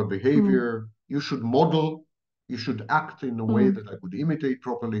me proper Mm. behavior. You should model. You should act in a way Mm. that I could imitate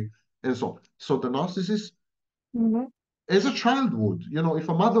properly, and so on. So the narcissist, Mhm. as a child would, if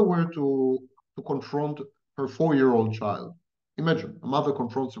a mother were to confront her 4 year old child, imagine a mother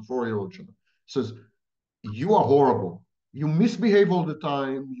confronts a 4 year old child, says, "You are horrible. You misbehave all the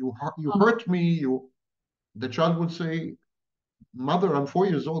time. You Mm. hurt me. You." The child would say, "Mother, I'm 4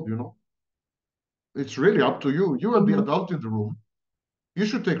 years old. It's really up to you. You are the Mhm. adult in the room. You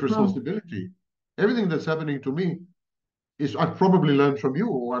should take Mm. responsibility. Everything that's happening to me is I've probably learned from you,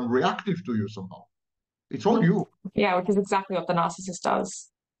 or I'm reactive to you somehow. It's all Mhm. you." Yeah, which is exactly what the narcissist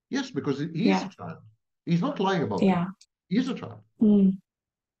does. Yes, because he is a Yeah. child. He's not lying about it. Yeah. He's a child. Mm.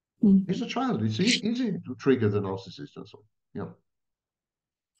 Mm. He's a child. It's easy to trigger the narcissist and so on. Yeah.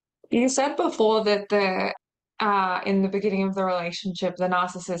 You said before that in the beginning of the relationship, the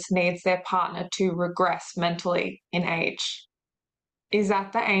narcissist needs their partner to regress mentally in age. Is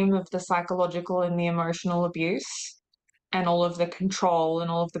that the aim of the psychological and the emotional abuse and all of the control and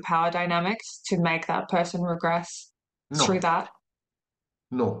all of the power dynamics to make that person regress through No, that?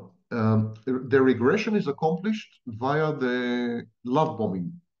 no. The regression is accomplished via the love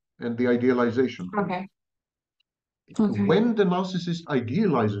bombing and the idealization. Okay. Okay. When the narcissist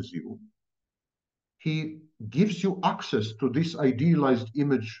idealizes you, he gives you access to this idealized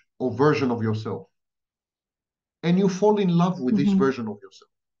image or version of yourself. And you fall in love with this version of yourself.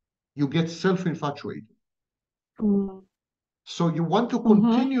 You get self-infatuated. So you want to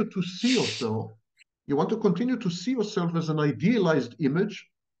continue to see yourself. You want to continue to see yourself as an idealized image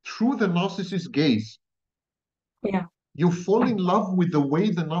through the narcissist's gaze. Yeah. You fall in love with the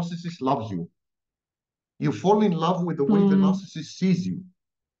way the narcissist loves you. You fall in love with the way the narcissist sees you.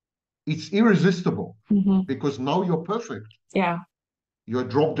 It's irresistible because now you're perfect. Yeah. You're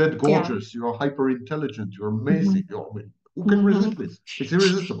drop dead gorgeous. You're hyper intelligent. You're amazing. Who can resist this? It's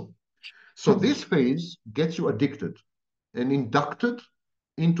irresistible. So this phase gets you addicted and inducted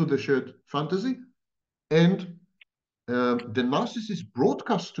into the shared fantasy, and the narcissist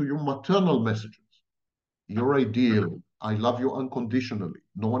broadcasts to you maternal messages. You're ideal. I love you unconditionally.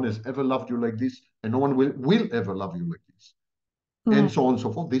 No one has ever loved you like this, and no one will ever love you like this. And so on and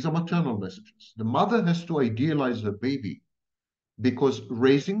so forth. These are maternal messages. The mother has to idealize her baby because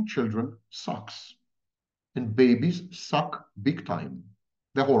raising children sucks. And babies suck big time.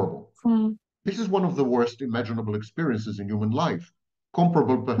 They're horrible. This is one of the worst imaginable experiences in human life,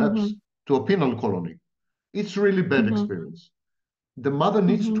 comparable perhaps to a penal colony. It's a really bad experience. The mother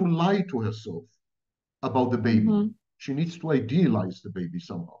needs to lie to herself about the baby. She needs to idealize the baby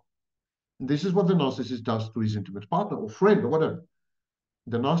somehow. And this is what the narcissist does to his intimate partner or friend or whatever.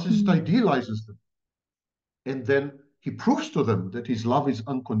 The narcissist idealizes them. And then he proves to them that his love is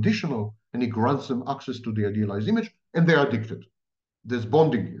unconditional and he grants them access to the idealized image, and they're addicted. There's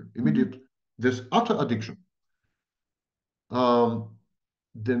bonding here, immediate, there's utter addiction. The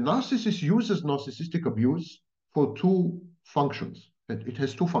narcissist uses narcissistic abuse for two functions. It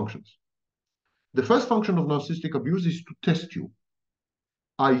has two functions. The first function of narcissistic abuse is to test you.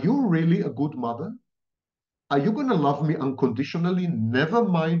 Are you really a good mother? Are you going to love me unconditionally, never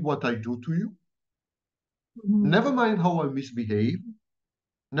mind what I do to you? Never mind how I misbehave?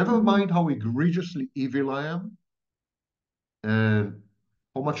 Never mind how egregiously evil I am and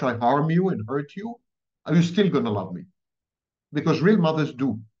how much I harm you and hurt you? Are you still going to love me? Because real mothers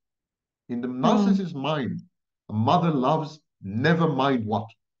do. In the narcissist's mind, a mother loves never mind what.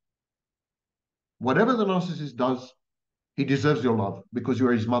 Whatever the narcissist does, he deserves your love because you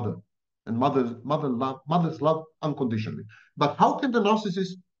are his mother. And mothers love unconditionally. But how can the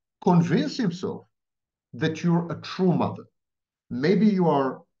narcissist convince himself that you're a true mother? Maybe you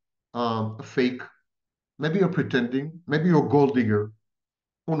are a fake. Maybe you're pretending. Maybe you're a gold digger.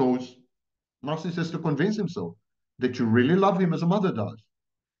 Who knows? Narcissist has to convince himself that you really love him as a mother does.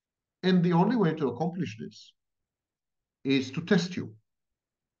 And the only way to accomplish this is to test you.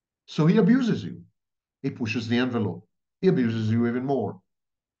 So he abuses you. He pushes the envelope. He abuses you even more.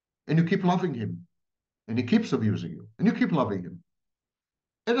 And you keep loving him. And he keeps abusing you. And you keep loving him.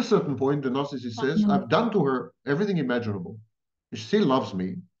 At a certain point, the narcissist says, I've done to her everything imaginable. She still loves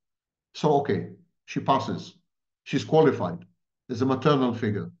me. So, okay, she passes. She's qualified as a maternal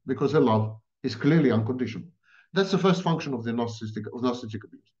figure because her love is clearly unconditional. That's the first function of the narcissistic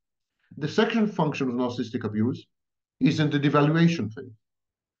abuse. The second function of narcissistic abuse is in the devaluation phase,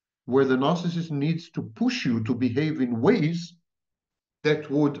 where the narcissist needs to push you to behave in ways that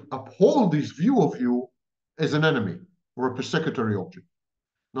would uphold this view of you as an enemy or a persecutory object.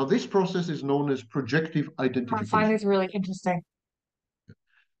 Now, this process is known as projective I identification. find this really interesting.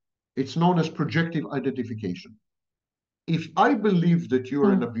 It's known as projective identification. If I believe that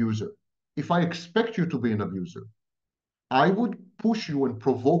you're an abuser, if I expect you to be an abuser, I would push you and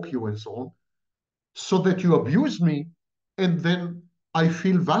provoke you and so on, so that you abuse me, and then I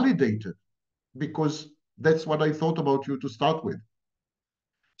feel validated because that's what I thought about you to start with.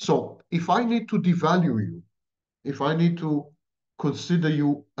 So if I need to devalue you, if I need to consider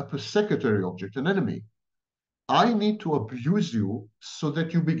you a persecutory object, an enemy, I need to abuse you so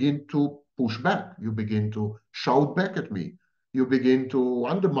that you begin to push back. You begin to shout back at me. You begin to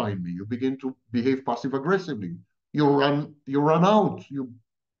undermine me. You begin to behave passive aggressively. You run out.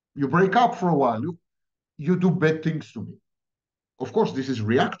 You break up for a while. You do bad things to me. Of course, this is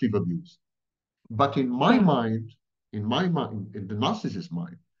reactive abuse. But in my mind, in the narcissist's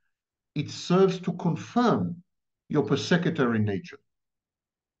mind, it serves to confirm your persecutory nature.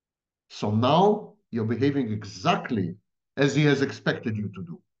 So now you're behaving exactly as he has expected you to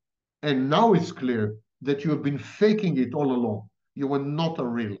do. And now it's clear that you have been faking it all along. You were not a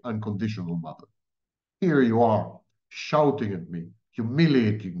real unconditional mother. Here you are, shouting at me,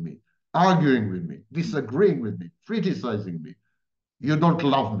 humiliating me, arguing with me, disagreeing with me, criticizing me. You don't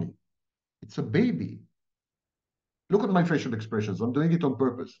love me. It's a baby. Look at my facial expressions. I'm doing it on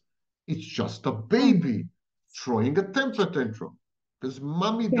purpose. It's just a baby throwing a temper tantrum because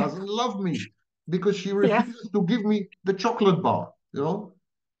mommy doesn't love me. because she Yeah. refuses to give me the chocolate bar, you know?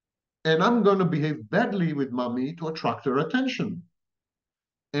 And I'm going to behave badly with mommy to attract her attention.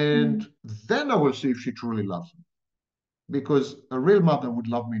 And Mm. then I will see if she truly loves me. Because a real mother would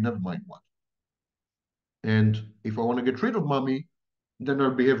love me, never mind what. And if I want to get rid of mommy, then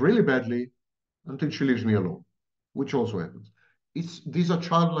I'll behave really badly until she leaves me alone, which also happens. These are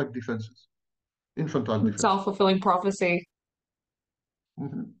childlike defenses, infantile defenses. Self-fulfilling prophecy.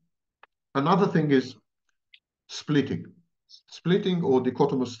 Mhm. Another thing is splitting. Splitting or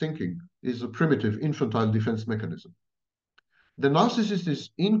dichotomous thinking is a primitive infantile defense mechanism. The narcissist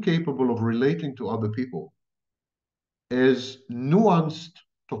is incapable of relating to other people as nuanced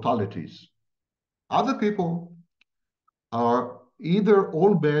totalities. Other people are either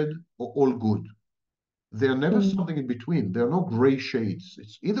all bad or all good. They're never Mm. something in between. There are no gray shades.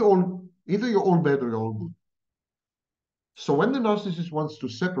 It's either you're all bad or you're all good. So when the narcissist wants to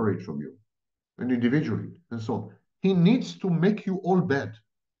separate from you, and individually, and so on, he needs to make you all bad.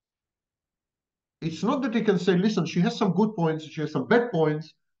 It's not that he can say, listen, she has some good points, she has some bad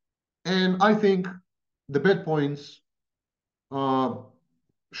points, and I think the bad points uh,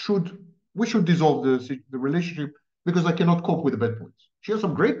 should we should dissolve the relationship because I cannot cope with the bad points. She has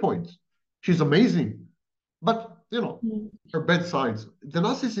some great points. She's amazing, but Mm. her bad sides. The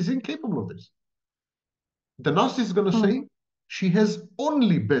narcissist is incapable of this. The narcissist is going to Mm. say she has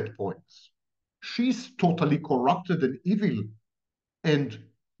only bad points. She's totally corrupted and evil and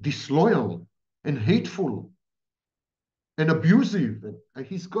disloyal and hateful and abusive. And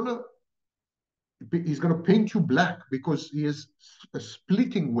he's gonna paint you black because he has a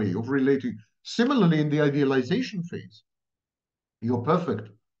splitting way of relating. Similarly, in the idealization phase, you're perfect.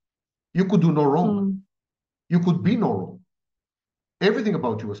 You could do no wrong. Mm. You could be no wrong. Everything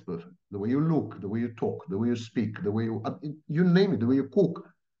about you is perfect. The way you look, the way you talk, the way you speak, the way you name it, the way you cook,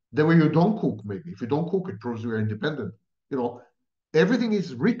 the way you don't cook, maybe. If you don't cook, it proves you're independent. You know, everything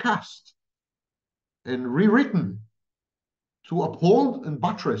is recast and rewritten to uphold and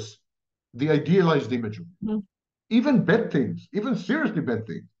buttress the idealized image of you. Mm. Even bad things, even seriously bad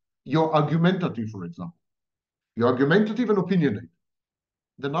things. You're argumentative, for example. You're argumentative and opinionated.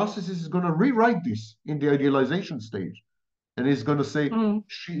 The narcissist is going to rewrite this in the idealization stage. And he's going to say, Mm.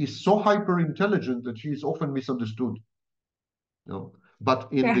 she is so hyper intelligent that she is often misunderstood. You know? But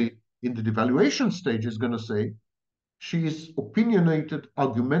in Yeah. the devaluation stage, he's going to say, she is opinionated,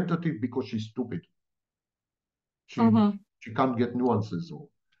 argumentative because she's stupid. She Mm-hmm. she can't get nuances.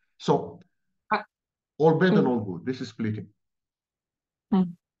 So I, all bad and mm. all good. This is splitting.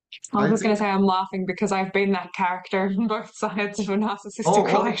 Mm. I was I just going to think say I'm laughing because I've been that character on both sides of a oh, narcissistic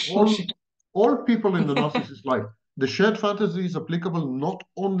all relationship. all all people in the narcissist life. The shared fantasy is applicable not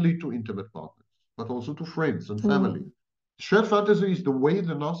only to intimate partners, but also to friends and family. Mm. Shared fantasy is the way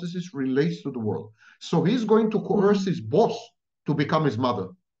the narcissist relates to the world. So he's going to coerce Mm. his boss to become his mother.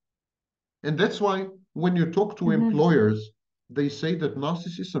 And that's why when you talk to Mm-hmm. employers, they say that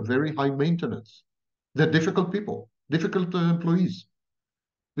narcissists are very high maintenance. They're difficult people, difficult employees,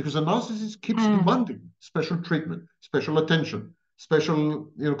 because a narcissist keeps Mm. demanding special treatment, special attention, special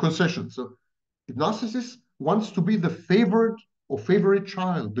concessions. So the narcissist wants to be the favorite or favorite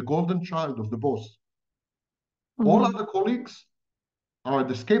child, the golden child of the boss. All Mm-hmm. other colleagues are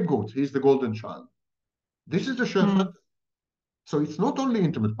the scapegoats. He's the golden child. This is the shared Mm. fantasy. So it's not only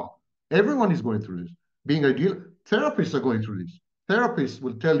intimate partner. Everyone is going through this. Being ideal, therapists are going through this. Therapists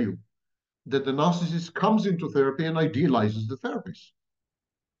will tell you that the narcissist comes into therapy and idealizes the therapist.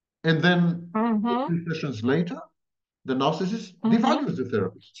 And then a Mm-hmm. few sessions later, the narcissist Mm-hmm. devalues the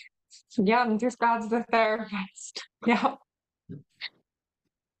therapist. Yeah, and this God's the therapist. Yeah.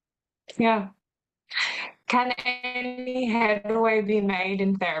 Yeah. Can any headway be made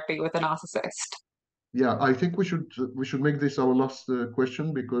in therapy with a narcissist? Yeah, I think we should make this our last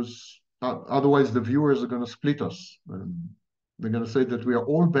question because otherwise the viewers are going to split us. They're going to say that we are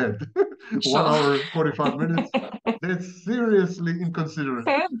all bad. One Sure. hour, 45 minutes. That's seriously inconsiderate.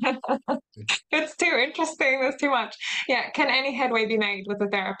 It's too interesting. There's too much. Yeah. Can any headway be made with a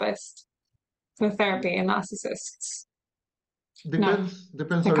therapist? With therapy and narcissists? No,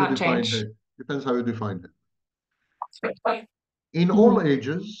 Depends they how you can't define change. it. Depends how you define it. Mm. In all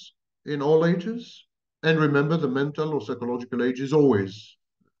ages, and remember the mental or psychological age is always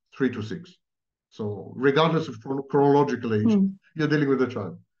 3 to 6. So regardless of chronological age, Mm. you're dealing with a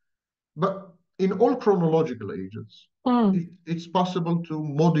child. But in all chronological ages, Mm. it's possible to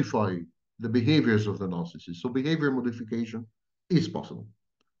modify the behaviors of the narcissist. So behavior modification is possible.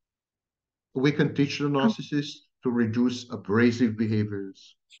 We can teach the narcissist to reduce abrasive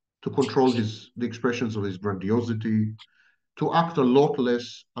behaviors, to control the expressions of his grandiosity, to act a lot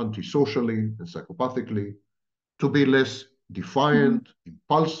less antisocially and psychopathically, to be less defiant,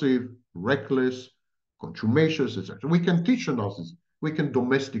 impulsive, reckless, contumacious, etc. We can teach a narcissist. We can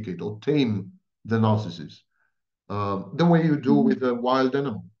domesticate or tame the narcissist. The way you do with a wild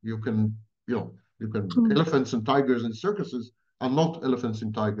animal. Elephants and tigers in circuses are not elephants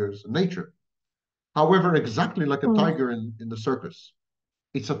and tigers in nature. However, exactly like a tiger in the circus,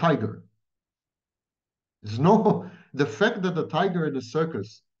 it's a tiger. There's no, the fact that a tiger in a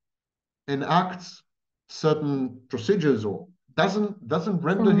circus enacts certain procedures or doesn't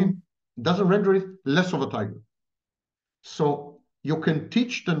render it less of a tiger. So you can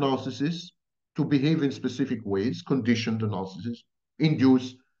teach the narcissist to behave in specific ways, condition the narcissist,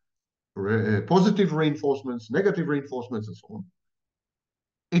 induce positive reinforcements, negative reinforcements, and so on.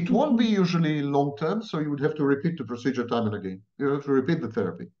 It won't be usually long term, so you would have to repeat the procedure time and again. You have to repeat the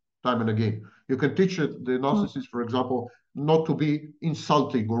therapy time and again. You can teach the narcissist, for example, not to be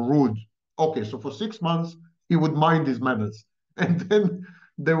insulting or rude. Okay, so for 6 months, he would mind his manners. And then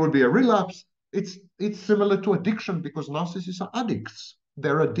there will be a relapse. It's similar to addiction because narcissists are addicts.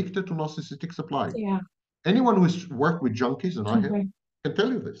 They're addicted to narcissistic supply. Yeah. Anyone who's worked with junkies, and I have, can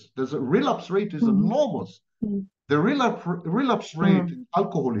tell you this. There's a relapse rate is enormous. The relapse rate in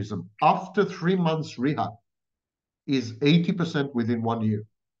alcoholism after 3 months rehab is 80% within 1 year.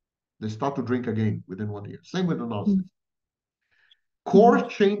 They start to drink again within 1 year. Same with the narcissist. Core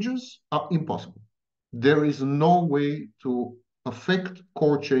changes are impossible. There is no way to affect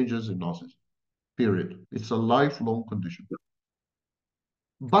core changes in narcissism, period. It's a lifelong condition.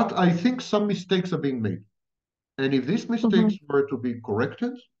 But I think some mistakes are being made. And if these mistakes were to be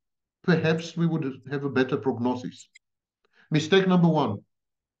corrected, perhaps we would have a better prognosis. Mistake number one,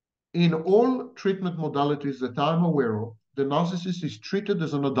 in all treatment modalities that I'm aware of, the narcissist is treated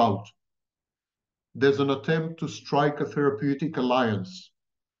as an adult. There's an attempt to strike a therapeutic alliance.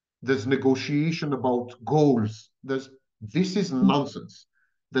 There's negotiation about goals. This is nonsense.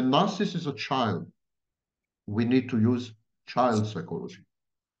 The narcissist is a child. We need to use child psychology.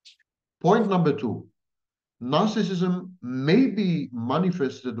 Point number two, narcissism may be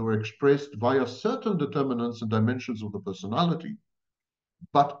manifested or expressed via certain determinants and dimensions of the personality,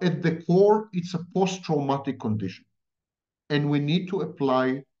 but at the core, it's a post-traumatic condition. And we need to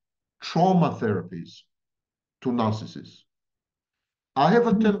apply trauma therapies to narcissists. I have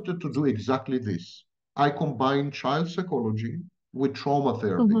attempted to do exactly this. I combine child psychology with trauma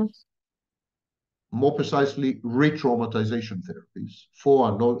therapies, more precisely, re-traumatization therapies,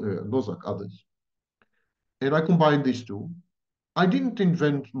 for Nozak, others. And I combined these two. I didn't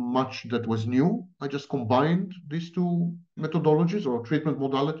invent much that was new. I just combined these two methodologies or treatment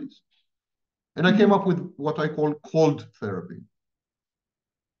modalities. And I came up with what I call cold therapy.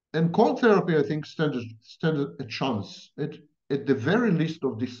 And cold therapy, I think, stands a chance at the very least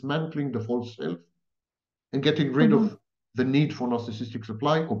of dismantling the false self and getting rid of the need for narcissistic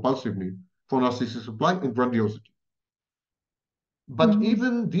supply, compulsive need for narcissistic supply, and grandiosity. But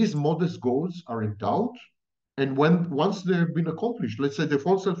even these modest goals are in doubt. And once they've been accomplished, let's say the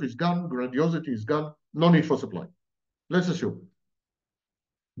false self is gone, grandiosity is gone, no need for supply. Let's assume.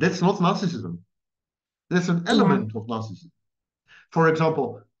 That's not narcissism. That's an element of narcissism. For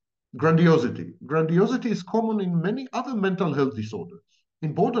example, grandiosity. Grandiosity is common in many other mental health disorders,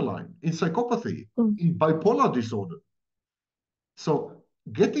 in borderline, in psychopathy, in bipolar disorder. So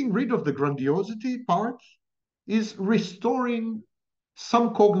getting rid of the grandiosity part is restoring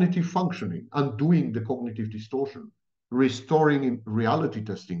some cognitive functioning, undoing the cognitive distortion, restoring reality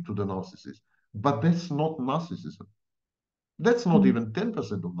testing to the narcissist. But that's not narcissism. That's not even 10%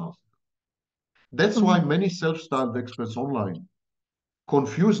 of narcissism. That's why many self-styled experts online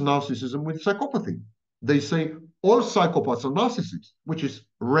confuse narcissism with psychopathy. They say all psychopaths are narcissists, which is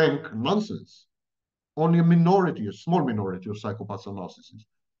rank nonsense. Only a small minority of psychopaths are narcissists.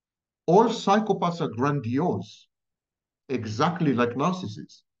 All psychopaths are grandiose, exactly like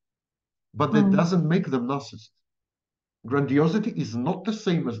narcissists, but that doesn't make them narcissists. Grandiosity is not the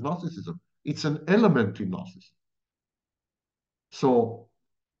same as narcissism. It's an element in narcissism. So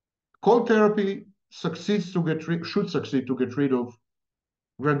cold therapy should succeed to get rid of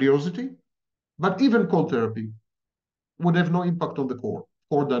grandiosity, but even cold therapy would have no impact on the core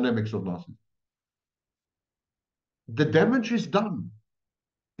dynamics of narcissism. The damage is done.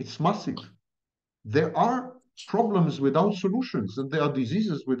 It's massive. There are problems without solutions, and there are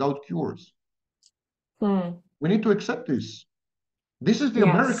diseases without cures. We need to accept this. This is the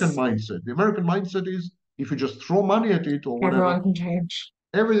American mindset. The American mindset is if you just throw money at it or whatever, everyone can change.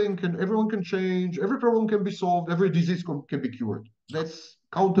 Everyone can change, every problem can be solved, every disease can be cured. That's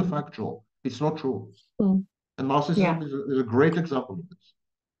counterfactual. It's not true. And Yeah. narcissism is a great example of this.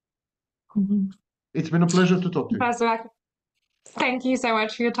 Mhm. It's been a pleasure to talk to you. Professor Beck, thank you so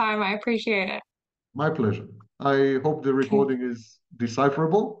much for your time. I appreciate it. My pleasure. I hope the Okay. recording is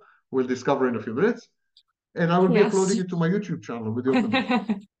decipherable. We'll discover in a few minutes. And I will be Yes. uploading it to my YouTube channel with your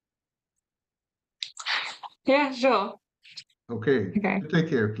permission. Yeah, sure. Okay. Okay. You take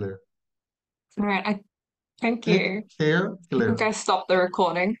care, Claire. All right. Thank Take you. care, I think Claire. I stopped the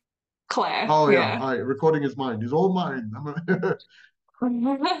recording. Claire, Oh yeah, yeah. hi. Recording is mine. It's all mine.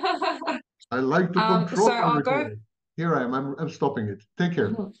 I like to So control my I'll go. recording. Here I am. I'm stopping it. Take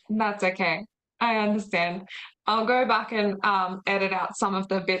care. That's okay. I understand. I'll go back and edit out some of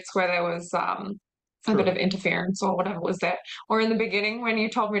the bits where there was a bit of Sure. interference or whatever was there. Or in the beginning when you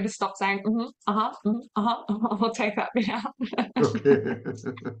told me to stop saying uh-huh, I'll take that bit out. Okay.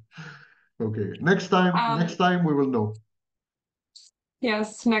 Okay. Next Um, time we will know.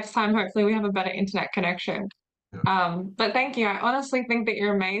 yes, next time hopefully we have a better internet connection. Yeah. But thank you. I honestly think that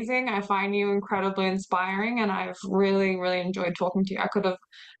you're amazing. I find you incredibly inspiring, and I've really, really enjoyed talking to you. I could have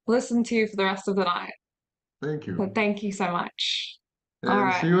listened to you for the rest of the night. Thank you. But thank you so much. All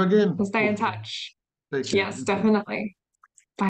And see right. you again, We'll stay in hopefully. touch. Take care. Yes, You too. definitely.